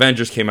 Meet the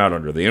Avengers came out,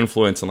 Under the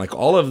Influence, and, like,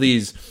 all of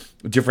these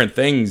different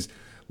things.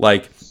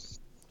 Like,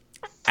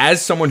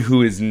 as someone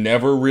who has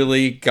never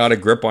really got a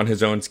grip on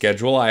his own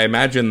schedule, I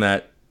imagine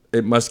that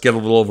it must get a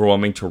little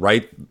overwhelming to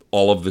write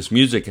all of this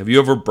music. Have you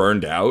ever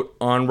burned out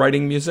on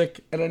writing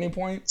music at any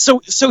point? So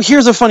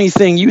here's a funny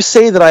thing. You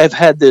say that I have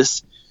had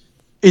this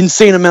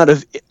insane amount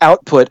of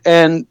output,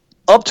 and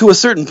up to a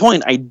certain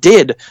point I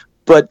did.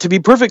 But to be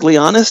perfectly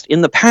honest,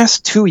 in the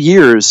past 2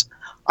 years,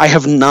 I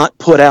have not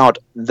put out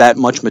that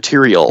much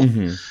material.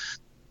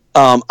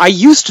 Mm-hmm. I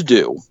used to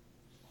do.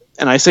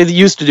 And I say the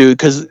used to do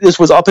because this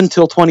was up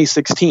until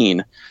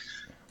 2016.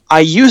 I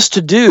used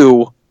to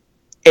do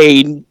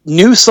a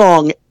new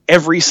song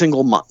every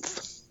single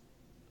month.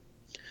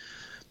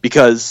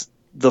 Because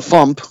the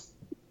Fump,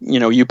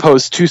 you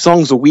post 2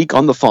 songs a week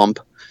on the Fump.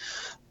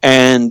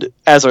 And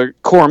as a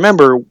core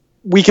member,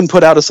 we can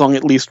put out a song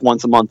at least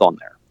once a month on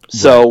there.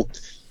 So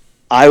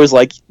I was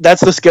like,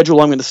 that's the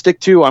schedule I'm going to stick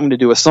to. I'm going to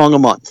do a song a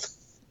month.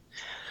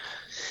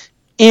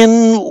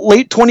 In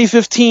late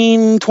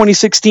 2015,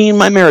 2016,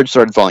 my marriage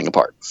started falling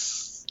apart.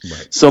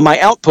 Right. So my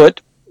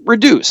output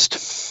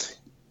reduced.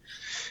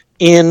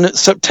 In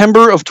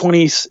September of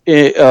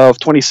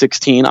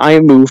 2016, I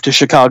moved to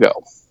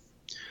Chicago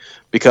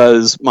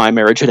because my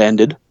marriage had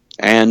ended.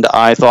 And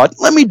I thought,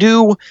 let me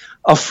do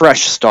a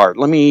fresh start.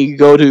 Let me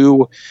go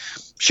to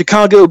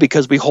Chicago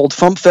because we hold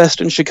Fump Fest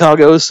in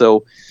Chicago,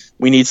 so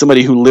we need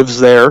somebody who lives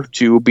there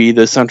to be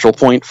the central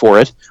point for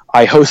it.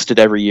 I host it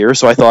every year,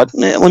 so I thought,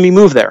 let me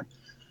move there.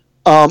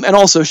 And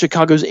also,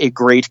 Chicago's a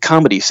great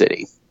comedy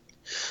city.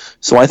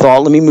 So I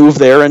thought, let me move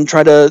there and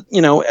try to,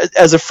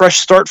 as a fresh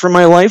start for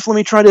my life, let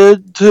me try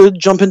to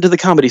jump into the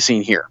comedy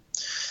scene here.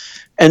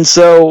 And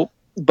so,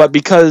 but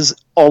because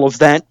all of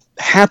that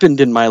happened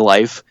in my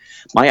life,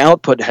 my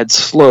output had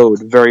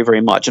slowed very,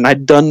 very much. And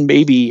I'd done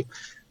maybe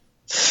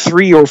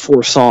 3 or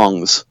 4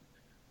 songs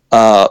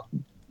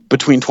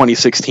between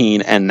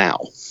 2016 and now.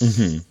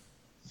 Mm-hmm.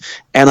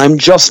 And I'm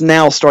just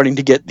now starting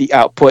to get the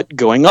output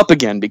going up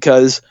again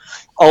because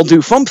I'll do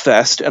Fump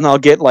Fest and I'll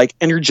get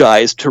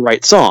energized to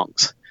write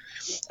songs.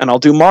 And I'll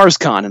do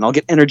MarsCon and I'll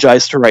get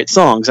energized to write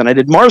songs. And I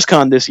did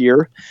MarsCon this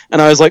year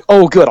and I was like,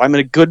 oh, good, I'm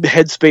in a good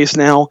headspace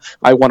now.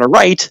 I want to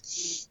write.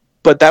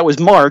 But that was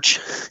March,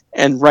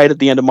 and right at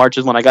the end of March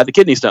is when I got the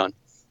kidney stone.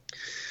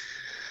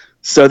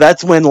 So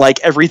that's when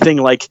everything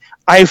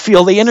I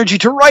feel the energy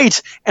to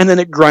write, and then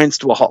it grinds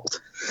to a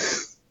halt.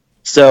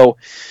 So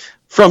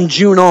from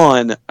June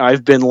on,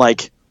 I've been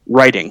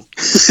writing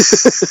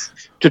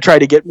to try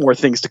to get more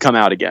things to come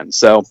out again.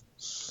 So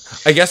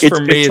I guess for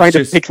me, it's trying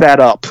to pick that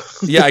up.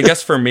 Yeah, I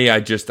guess for me,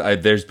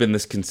 there's been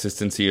this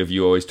consistency of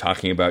you always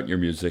talking about your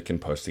music and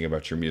posting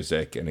about your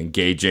music and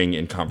engaging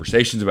in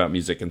conversations about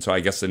music. And so I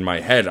guess in my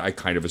head, I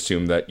kind of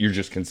assume that you're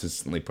just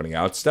consistently putting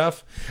out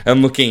stuff.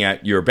 And looking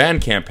at your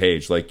Bandcamp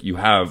page, you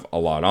have a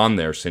lot on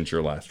there since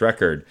your last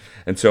record.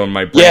 And so in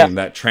my brain,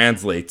 that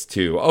translates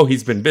to, oh,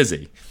 he's been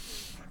busy.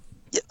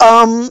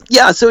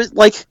 Yeah, so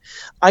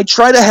I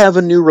try to have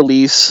a new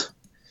release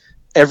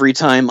every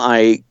time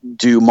I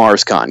do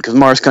MarsCon, because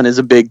MarsCon is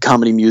a big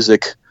comedy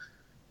music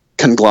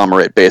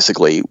conglomerate,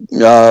 basically.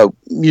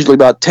 Usually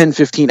about 10,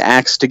 15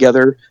 acts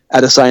together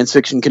at a science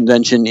fiction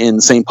convention in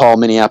St. Paul,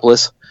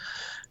 Minneapolis.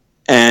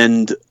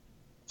 And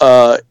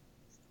so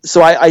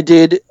I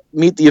did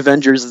Meet the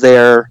Avengers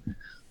there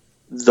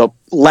the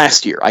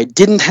last year. I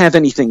didn't have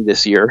anything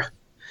this year,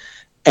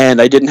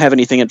 and I didn't have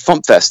anything at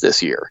Fump Fest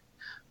this year,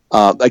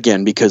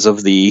 again, because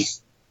of the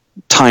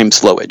time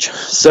slowage.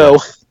 So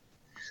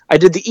I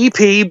did the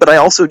EP, but I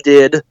also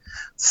did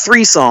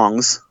 3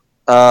 songs,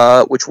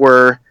 which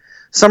were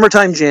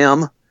Summertime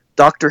Jam,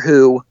 Doctor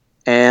Who,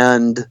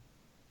 and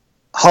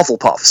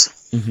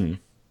Hufflepuffs. Mm-hmm.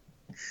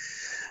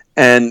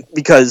 And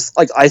because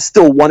I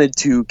still wanted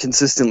to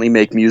consistently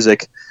make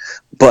music,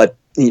 but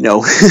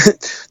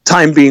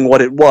time being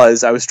what it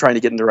was, I was trying to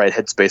get in the right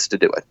headspace to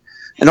do it.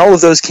 And all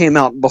of those came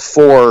out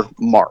before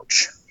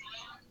March.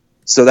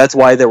 So that's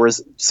why there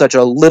was such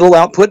a little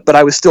output, but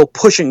I was still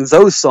pushing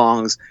those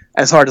songs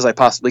as hard as I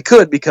possibly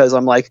could because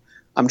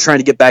I'm trying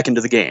to get back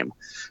into the game.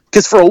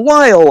 Because for a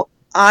while,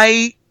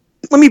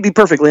 let me be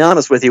perfectly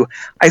honest with you,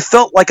 I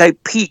felt like I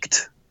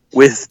peaked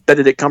with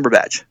Benedict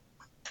Cumberbatch.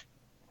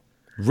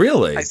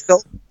 Really?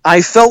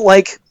 I felt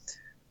like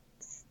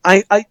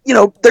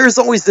there's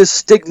always this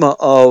stigma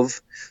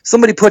of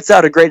somebody puts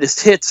out a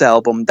greatest hits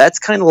album. That's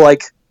kind of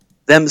like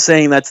them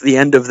saying that's the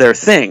end of their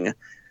thing.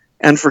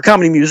 And for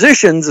comedy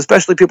musicians,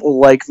 especially people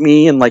like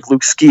me and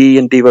Luke Ski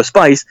and Devo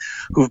Spice,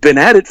 who've been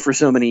at it for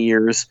so many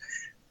years,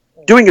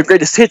 doing a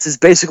greatest hits is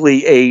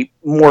basically a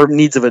more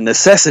needs of a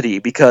necessity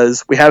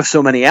because we have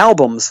so many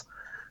albums.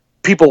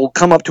 People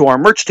come up to our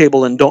merch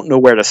table and don't know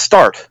where to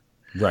start.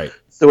 Right.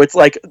 So it's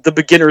the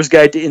beginner's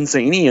guide to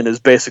Insane Ian is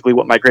basically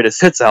what my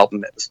greatest hits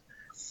album is.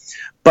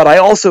 But I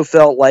also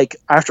felt like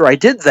after I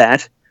did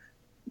that,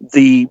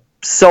 the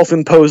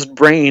self-imposed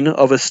brain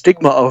of a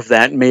stigma of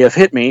that may have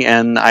hit me,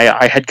 and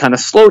I had kind of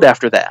slowed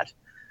after that.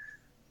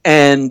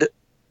 And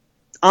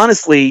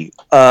honestly,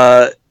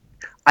 I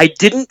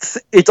didn't...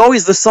 it's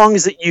always the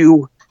songs that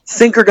you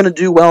think are going to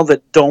do well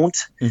that don't,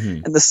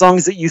 mm-hmm. and the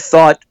songs that you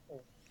thought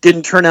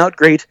didn't turn out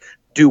great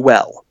do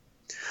well.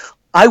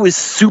 I was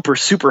super,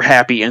 super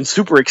happy and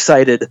super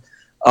excited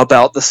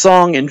about the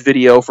song and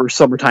video for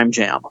Summertime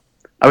Jam.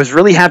 I was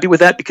really happy with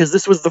that because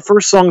this was the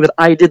first song that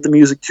I did the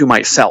music to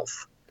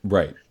myself.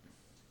 Right.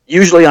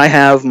 Usually I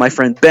have my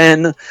friend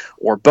Ben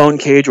or Bone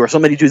Cage or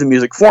somebody do the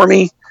music for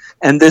me,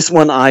 and this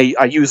one I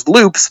used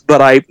loops,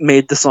 but I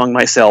made the song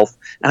myself,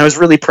 and I was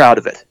really proud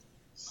of it.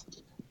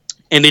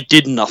 And it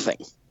did nothing.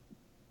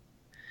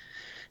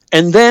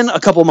 And then a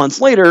couple months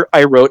later,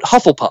 I wrote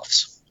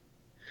Hufflepuffs,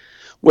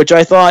 which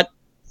I thought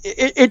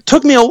it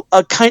took me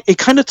it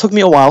kind of took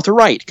me a while to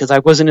write because I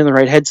wasn't in the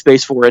right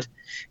headspace for it,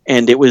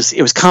 and it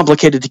was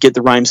complicated to get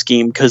the rhyme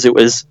scheme because it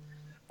was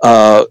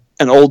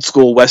an old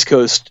school West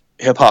Coast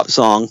hip hop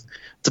song.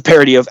 It's a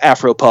parody of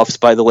Afro Puffs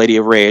by the Lady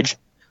of Rage,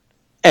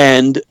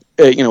 and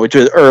which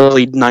was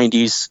early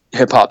 '90s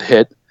hip hop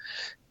hit,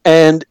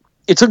 and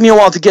it took me a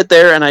while to get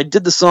there. And I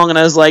did the song, and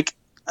I was like,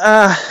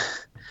 I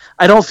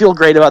don't feel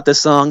great about this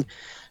song.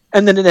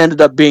 And then it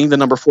ended up being the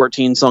number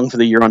 14 song for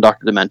the year on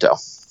Dr. Demento.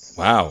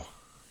 Wow.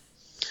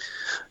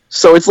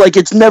 So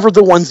it's never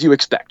the ones you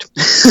expect.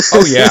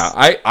 Oh yeah,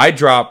 I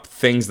drop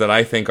things that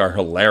I think are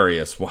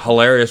hilarious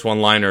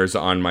one-liners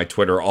on my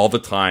Twitter all the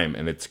time,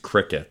 and it's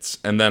crickets.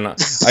 And then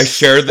I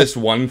share this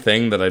one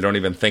thing that I don't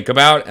even think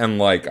about, and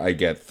like I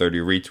get 30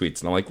 retweets,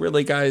 and I'm like,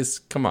 really, guys,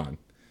 come on,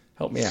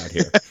 help me out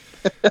here.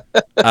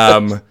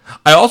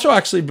 I also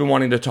actually been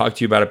wanting to talk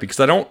to you about it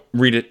because I don't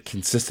read it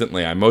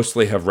consistently. I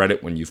mostly have read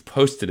it when you've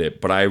posted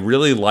it, but I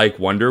really like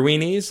Wonder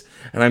Weenies,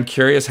 and I'm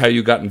curious how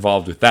you got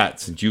involved with that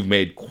since you've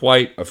made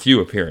quite a few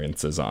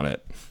appearances on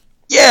it.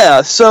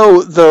 Yeah,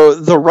 so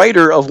the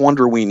writer of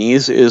Wonder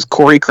Weenies is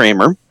Corey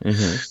Kramer,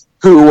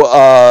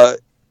 who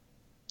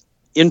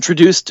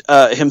introduced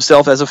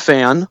himself as a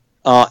fan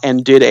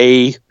and did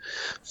a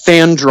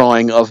fan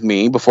drawing of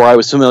me before I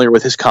was familiar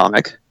with his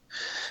comic.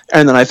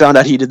 And then I found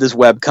out he did this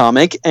web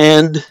comic,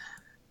 and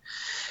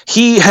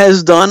he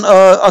has done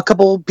a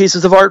couple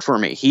pieces of art for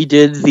me. He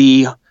did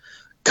the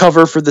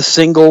cover for the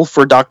single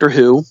for Doctor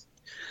Who.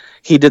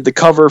 He did the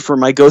cover for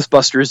my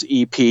Ghostbusters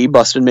EP,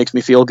 Busted Makes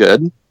Me Feel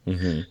Good.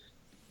 Mm-hmm.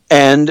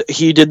 And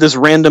he did this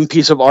random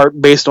piece of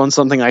art based on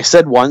something I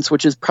said once,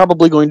 which is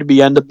probably going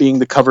to end up being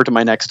the cover to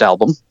my next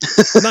album.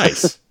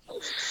 Nice.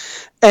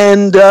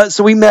 And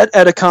so we met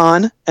at a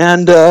con,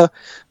 and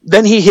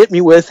then he hit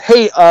me with,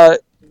 hey,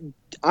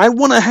 I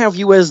want to have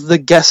you as the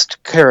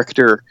guest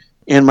character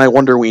in my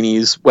Wonder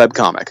Weenies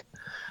webcomic.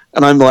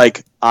 And I'm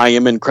like, I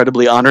am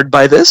incredibly honored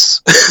by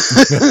this.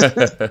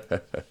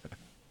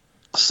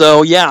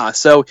 So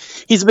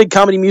he's a big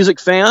comedy music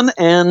fan,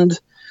 and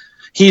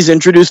he's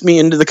introduced me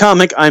into the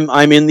comic.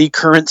 I'm in the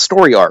current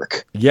story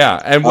arc. Yeah,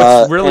 and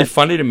what's really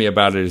funny to me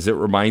about it is it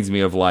reminds me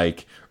of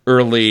like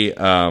early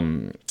what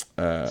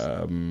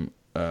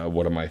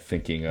am I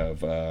thinking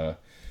of?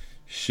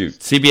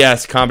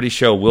 CBS comedy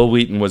show. Will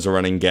Wheaton was a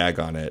running gag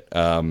on it.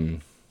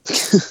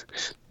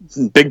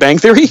 Big Bang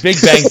Theory?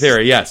 Big Bang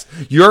Theory, yes.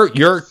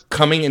 You're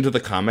coming into the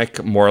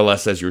comic more or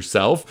less as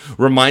yourself.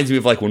 Reminds me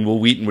of like when Will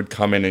Wheaton would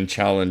come in and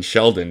challenge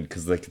Sheldon,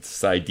 because like it's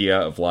this idea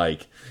of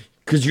like,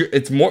 because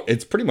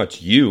it's pretty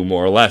much you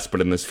more or less,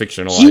 but in this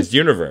fictionalized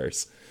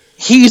universe.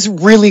 He's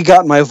really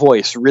got my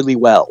voice really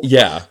well.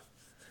 Yeah.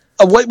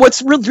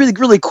 What's really,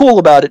 really cool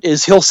about it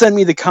is he'll send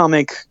me the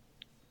comic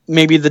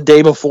maybe the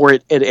day before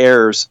it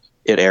airs,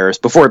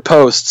 before it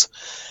posts,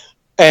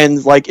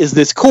 and like, is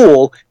this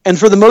cool? And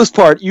for the most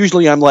part,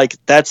 usually I'm like,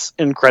 that's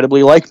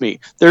incredibly like me.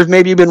 There's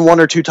maybe been one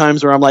or two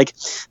times where I'm like,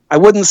 I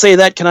wouldn't say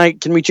that.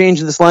 Can we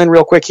change this line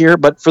real quick here?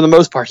 But for the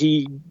most part,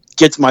 he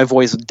gets my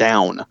voice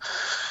down.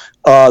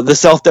 The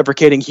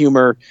self-deprecating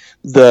humor,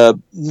 the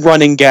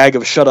running gag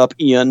of "Shut up,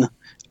 Ian,"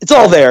 it's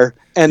all there,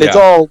 and it's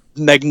all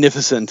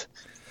magnificent.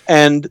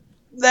 And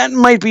that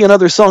might be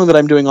another song that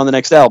I'm doing on the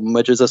next album,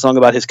 which is a song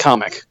about his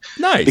comic.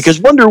 Nice.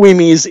 Because Wonder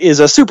Weenies is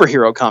a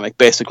superhero comic,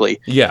 basically.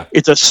 Yeah.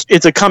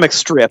 It's a comic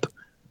strip,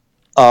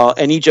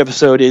 and each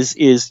episode is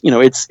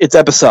it's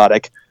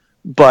episodic,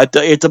 but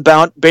it's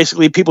about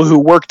basically people who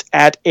worked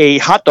at a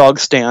hot dog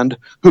stand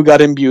who got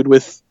imbued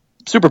with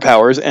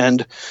superpowers,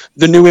 and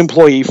the new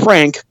employee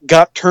Frank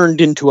got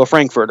turned into a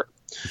Frankfurter.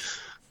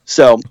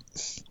 So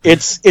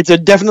it's a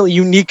definitely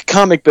unique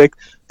comic book.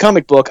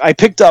 I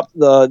picked up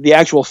the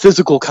actual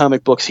physical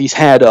comic books he's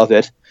had of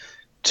it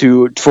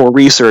for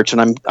research,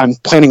 and I'm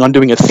planning on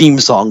doing a theme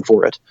song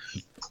for it.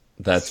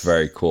 That's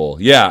very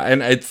cool. Yeah,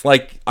 and it's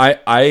like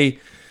I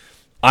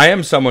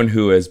am someone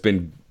who has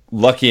been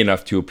lucky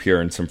enough to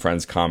appear in some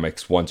friends'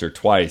 comics once or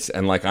twice,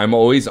 and like I'm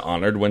always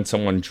honored when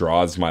someone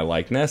draws my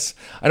likeness.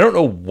 I don't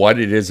know what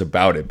it is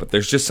about it, but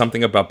there's just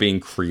something about being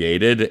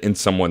created in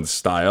someone's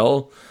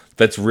style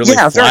that's really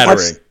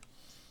flattering.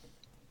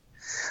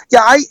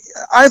 Yeah,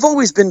 I've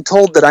always been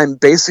told that I'm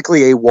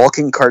basically a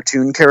walking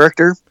cartoon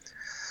character.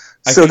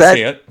 I can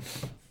see it.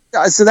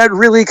 So that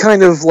really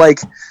kind of like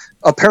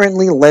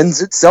apparently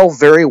lends itself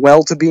very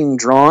well to being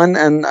drawn.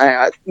 And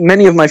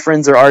many of my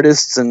friends are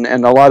artists, and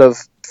a lot of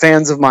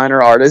fans of mine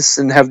are artists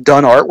and have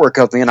done artwork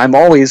of me. And I'm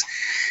always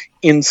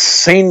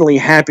insanely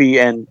happy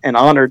and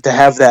honored to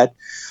have that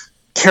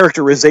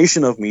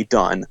characterization of me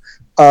done.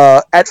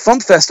 At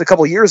FumpFest a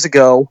couple years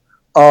ago,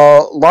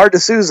 Lar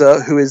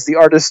D'Souza, who is the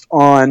artist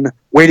on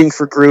Waiting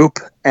for Group,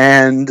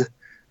 and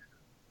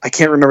I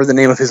can't remember the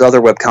name of his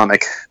other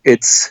webcomic.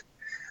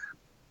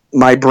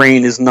 My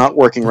brain is not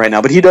working right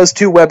now, but he does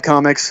 2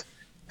 webcomics,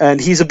 and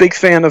he's a big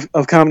fan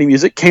of comedy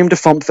music, came to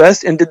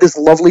FumpFest and did this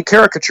lovely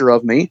caricature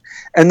of me,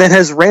 and then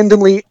has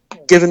randomly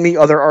given me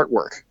other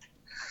artwork.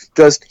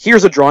 Just,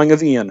 here's a drawing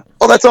of Ian.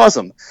 Oh, that's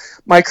awesome.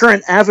 My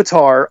current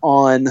avatar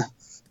on,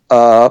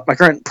 my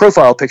current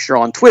profile picture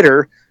on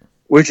Twitter,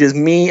 which is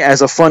me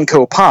as a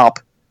Funko Pop,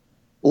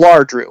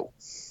 Lar drew.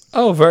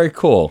 Oh, very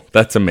cool.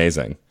 That's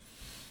amazing.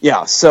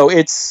 Yeah, so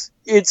it's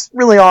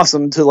really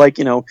awesome to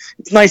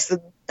it's nice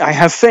that I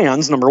have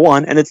fans, number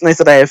one, and it's nice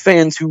that I have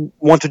fans who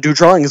want to do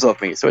drawings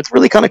of me, so it's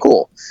really kind of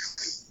cool.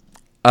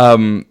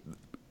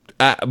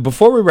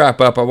 Before we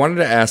wrap up, I wanted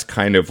to ask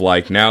kind of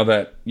like, now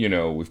that,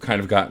 we've kind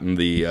of gotten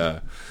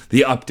the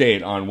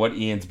update on what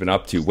Ian's been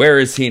up to, where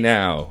is he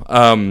now?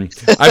 I'm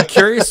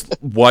curious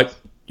what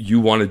you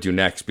want to do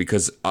next,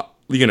 because,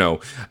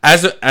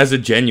 as a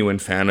genuine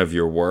fan of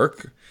your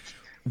work,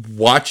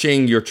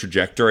 watching your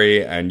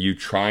trajectory and you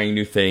trying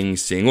new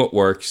things, seeing what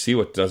works, see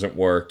what doesn't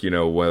work,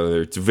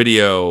 whether it's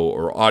video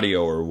or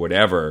audio or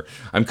whatever,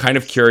 I'm kind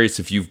of curious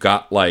if you've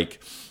got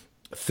like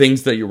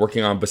things that you're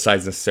working on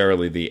besides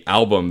necessarily the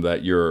album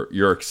that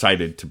you're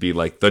excited to be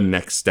like the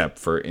next step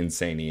for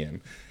Insane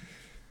Ian.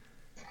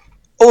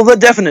 Well,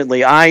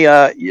 definitely.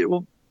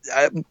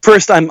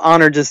 First, I'm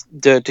honored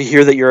to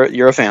hear that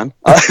you're a fan,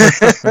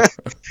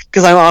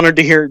 because I'm honored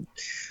to hear,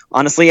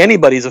 honestly,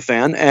 anybody's a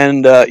fan,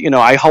 and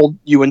I hold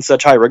you in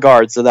such high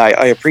regard, so that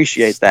I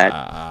appreciate that.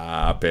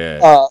 Stop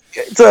it.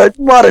 It's a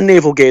lot of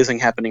navel gazing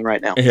happening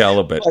right now. Yeah, a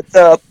little bit.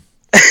 But,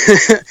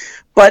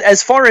 but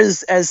as far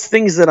as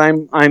things that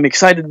I'm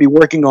excited to be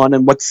working on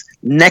and what's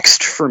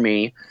next for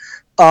me,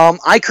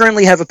 I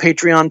currently have a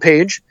Patreon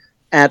page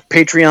at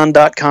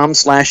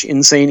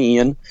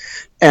patreon.com/insaneian,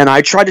 and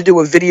I try to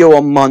do a video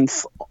a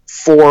month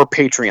for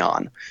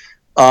Patreon.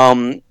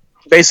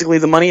 Basically,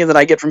 the money that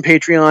I get from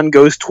Patreon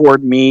goes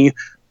toward me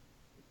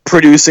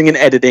producing and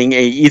editing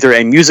either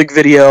a music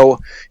video.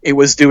 It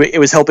was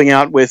helping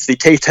out with the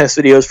taste test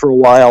videos for a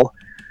while,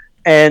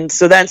 and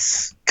so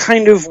that's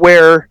kind of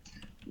where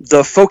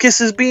the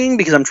focus is being,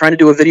 because I'm trying to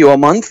do a video a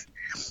month.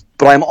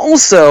 But I'm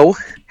also,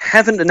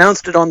 haven't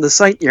announced it on the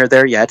site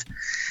there yet,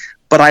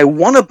 but I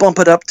want to bump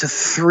it up to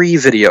 3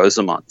 videos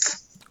a month.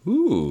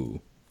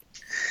 Ooh.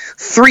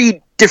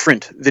 3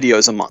 different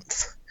videos a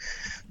month.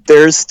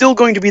 There's still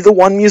going to be the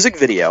one music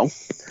video.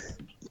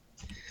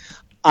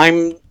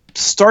 I'm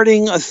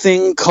starting a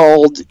thing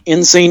called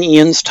Insane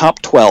Ian's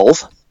Top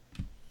 12,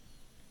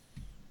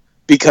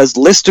 because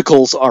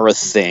listicles are a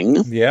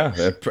thing. Yeah,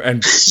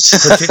 and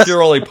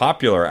particularly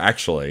popular,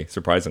 actually,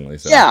 surprisingly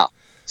so. Yeah,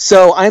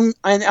 so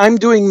I'm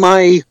doing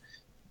my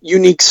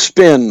unique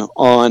spin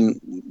on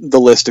the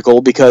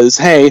listicle, because,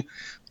 hey,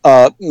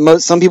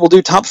 some people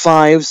do top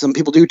 5, some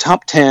people do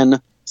top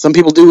 10, some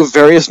people do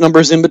various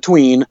numbers in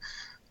between.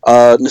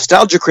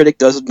 Nostalgia Critic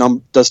does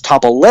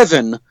top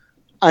 11.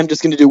 I'm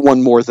just going to do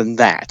one more than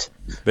that.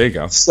 There you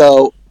go.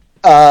 So,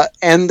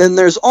 and then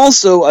there's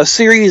also a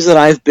series that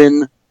I've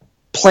been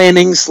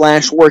planning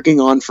 / working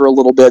on for a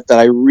little bit that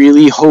I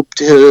really hope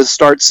to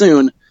start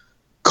soon,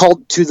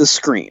 called To the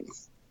Screen.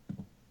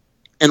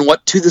 And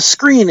what To the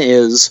Screen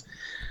is,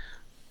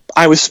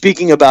 I was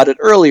speaking about it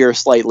earlier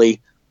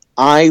slightly.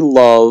 I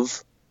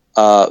love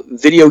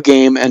video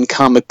game and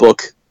comic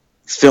book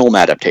film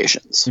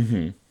adaptations.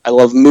 Mm-hmm. I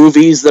love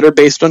movies that are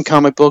based on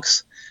comic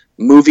books,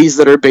 movies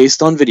that are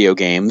based on video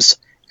games,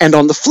 and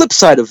on the flip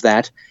side of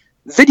that,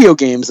 video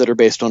games that are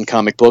based on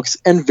comic books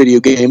and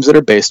video games that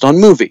are based on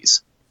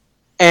movies.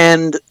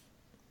 And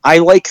I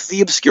like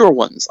the obscure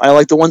ones. I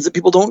like the ones that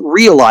people don't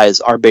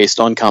realize are based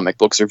on comic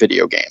books or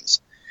video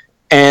games.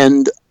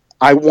 And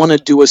I want to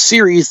do a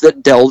series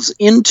that delves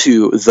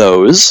into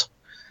those,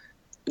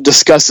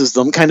 discusses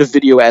them, kind of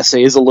video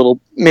essays,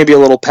 maybe a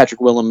little Patrick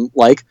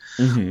Willem-like,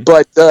 mm-hmm.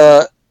 But,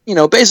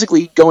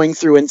 basically going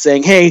through and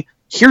saying, hey,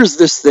 here's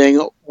this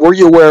thing, were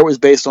you aware it was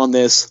based on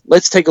this?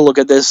 Let's take a look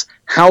at this.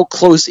 How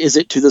close is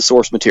it to the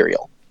source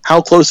material?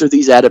 How close are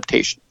these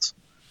adaptations?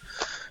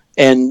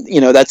 And,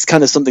 that's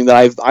kind of something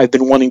that I've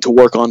been wanting to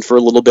work on for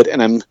a little bit,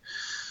 and I'm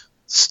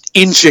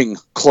inching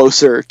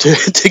closer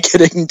to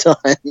getting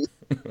done.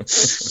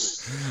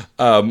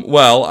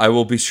 Well, I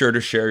will be sure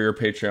to share your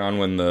Patreon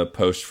when the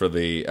post for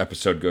the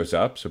episode goes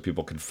up so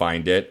people can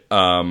find it.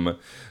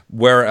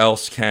 Where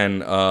else can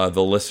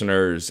the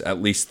listeners,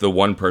 at least the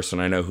one person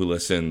I know who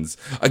listens,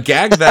 a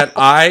gag that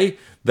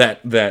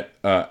that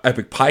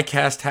Epic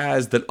Podcast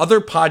has, that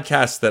other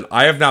podcasts that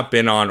I have not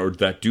been on or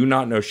that do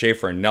not know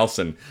Schaefer and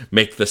Nelson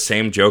make the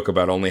same joke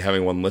about only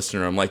having one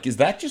listener. I'm like, is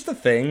that just a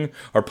thing?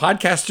 Are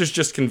podcasters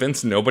just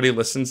convinced nobody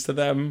listens to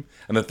them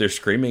and that they're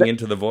screaming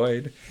into the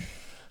void?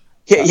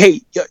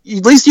 Hey, at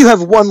least you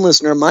have one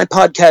listener. My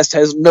podcast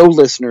has no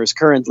listeners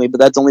currently, but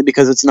that's only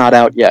because it's not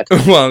out yet.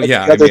 Well,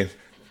 yeah,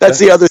 that's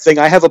the other thing.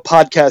 I have a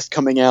podcast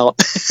coming out.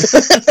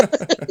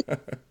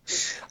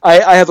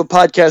 I have a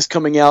podcast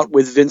coming out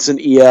with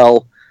Vincent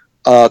E.L.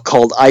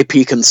 Called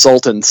IP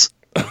Consultants,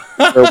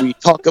 where we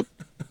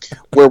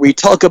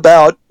talk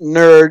about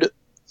nerd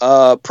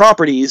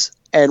properties,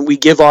 and we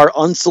give our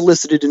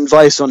unsolicited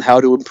advice on how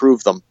to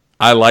improve them.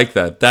 I like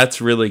that. That's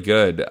really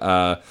good.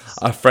 A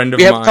friend of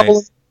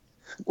mine.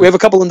 We have a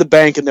couple in the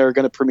bank, and they're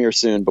going to premiere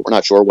soon, but we're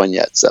not sure when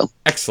yet. So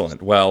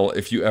excellent. Well,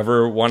 if you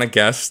ever want a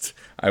guest,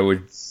 I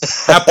would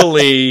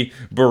happily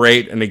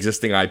berate an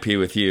existing IP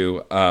with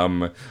you.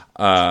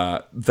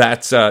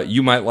 That's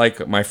you might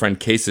like my friend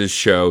Case's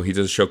show. He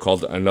does a show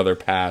called Another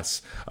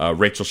Pass.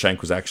 Rachel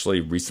Shank was actually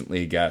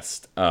recently a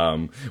guest,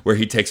 where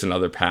he takes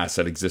another pass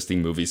at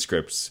existing movie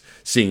scripts,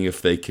 seeing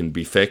if they can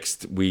be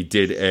fixed. We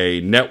did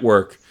a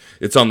network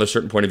it's on the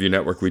Certain Point of View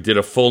Network. We did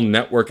a full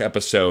network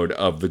episode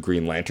of the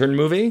Green Lantern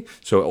movie,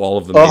 so all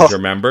of the major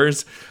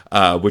members,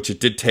 which it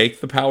did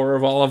take the power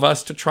of all of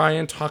us to try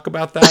and talk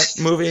about that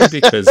movie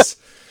because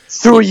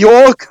through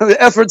your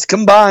efforts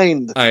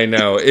combined, I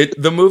know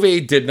the movie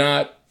did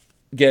not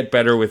get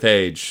better with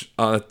age.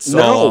 That's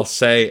all I'll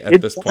say at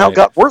this point. It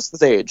got worse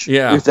with age.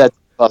 Yeah, if that's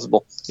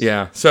possible.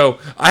 Yeah, so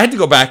I had to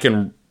go back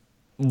and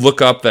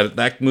look up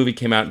that movie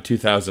came out in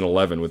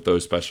 2011 with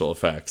those special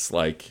effects.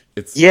 Like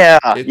it's a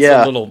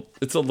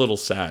little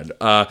sad.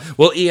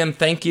 Well, Ian,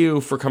 thank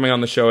you for coming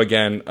on the show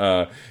again.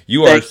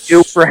 Thank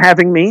you for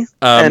having me.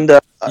 And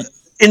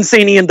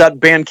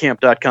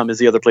insaneian.bandcamp.com is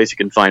the other place you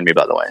can find me,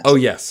 by the way. Oh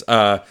yes.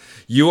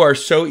 You are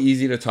so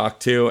easy to talk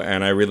to,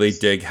 and I really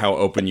dig how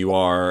open you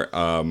are.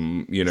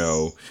 You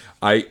know,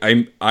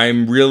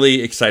 I'm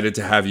really excited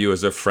to have you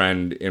as a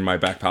friend in my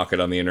back pocket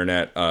on the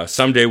internet.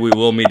 Someday we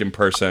will meet in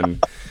person.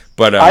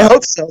 But I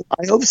hope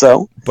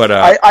so. But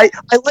I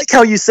like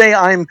how you say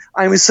I'm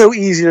so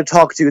easy to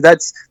talk to.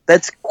 That's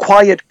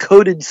quiet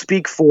coded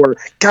speak for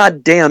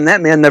God damn,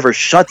 that man never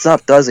shuts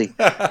up, does he?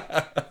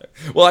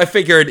 Well, I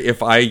figured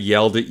if I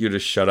yelled at you to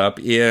shut up,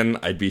 Ian,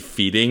 I'd be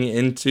feeding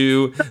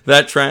into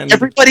that trend.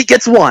 Everybody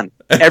gets one.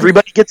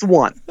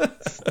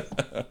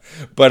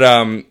 But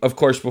of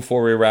course,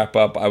 before we wrap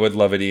up, I would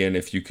love it, Ian,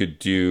 if you could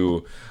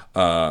do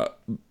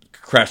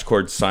Crash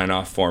Chords sign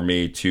off for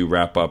me to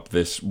wrap up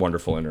this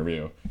wonderful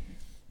interview.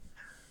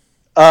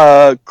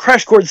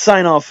 Crash Chords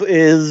sign off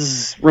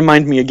is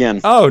remind me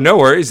again. Oh, no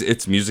worries.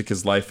 It's music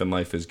is life and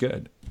life is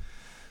good.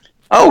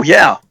 Oh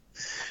yeah.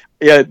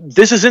 Yeah,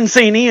 this is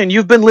Insane Ian.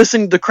 You've been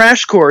listening to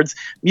Crash Chords.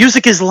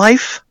 Music is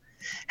life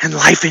and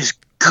life is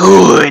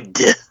good.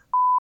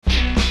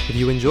 If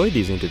you enjoyed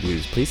these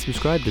interviews, please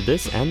subscribe to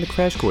this and the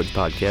Crash Chords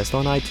podcast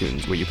on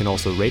iTunes, where you can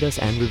also rate us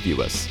and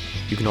review us.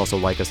 You can also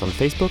like us on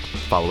Facebook,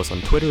 follow us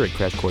on Twitter at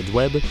Crash Chords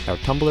Web, our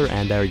Tumblr,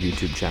 and our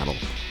YouTube channel.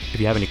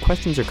 If you have any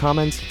questions or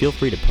comments, feel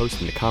free to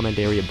post in the comment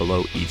area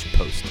below each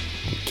post.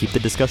 And keep the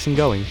discussion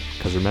going,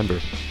 because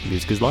remember,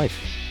 music is life,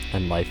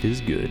 and life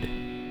is good.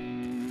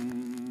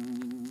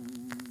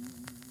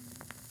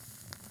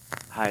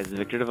 Hi, this is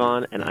Victor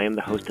Devon, and I am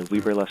the host of We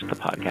Burlesque the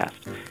podcast.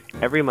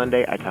 Every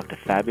Monday, I talk to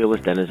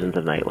fabulous denizens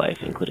of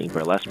nightlife, including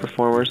burlesque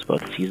performers,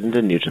 both seasoned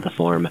and new to the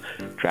form,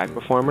 drag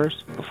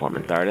performers,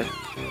 performance artists,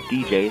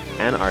 DJs,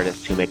 and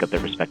artists who make up their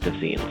respective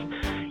scenes.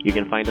 You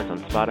can find us on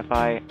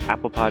Spotify,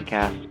 Apple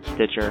Podcasts,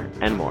 Stitcher,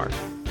 and more.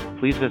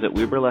 Please visit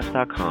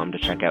WeBurlesque.com to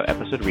check out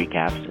episode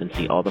recaps and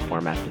see all the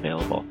formats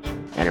available.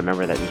 And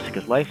remember that music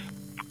is life.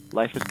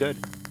 Life is good.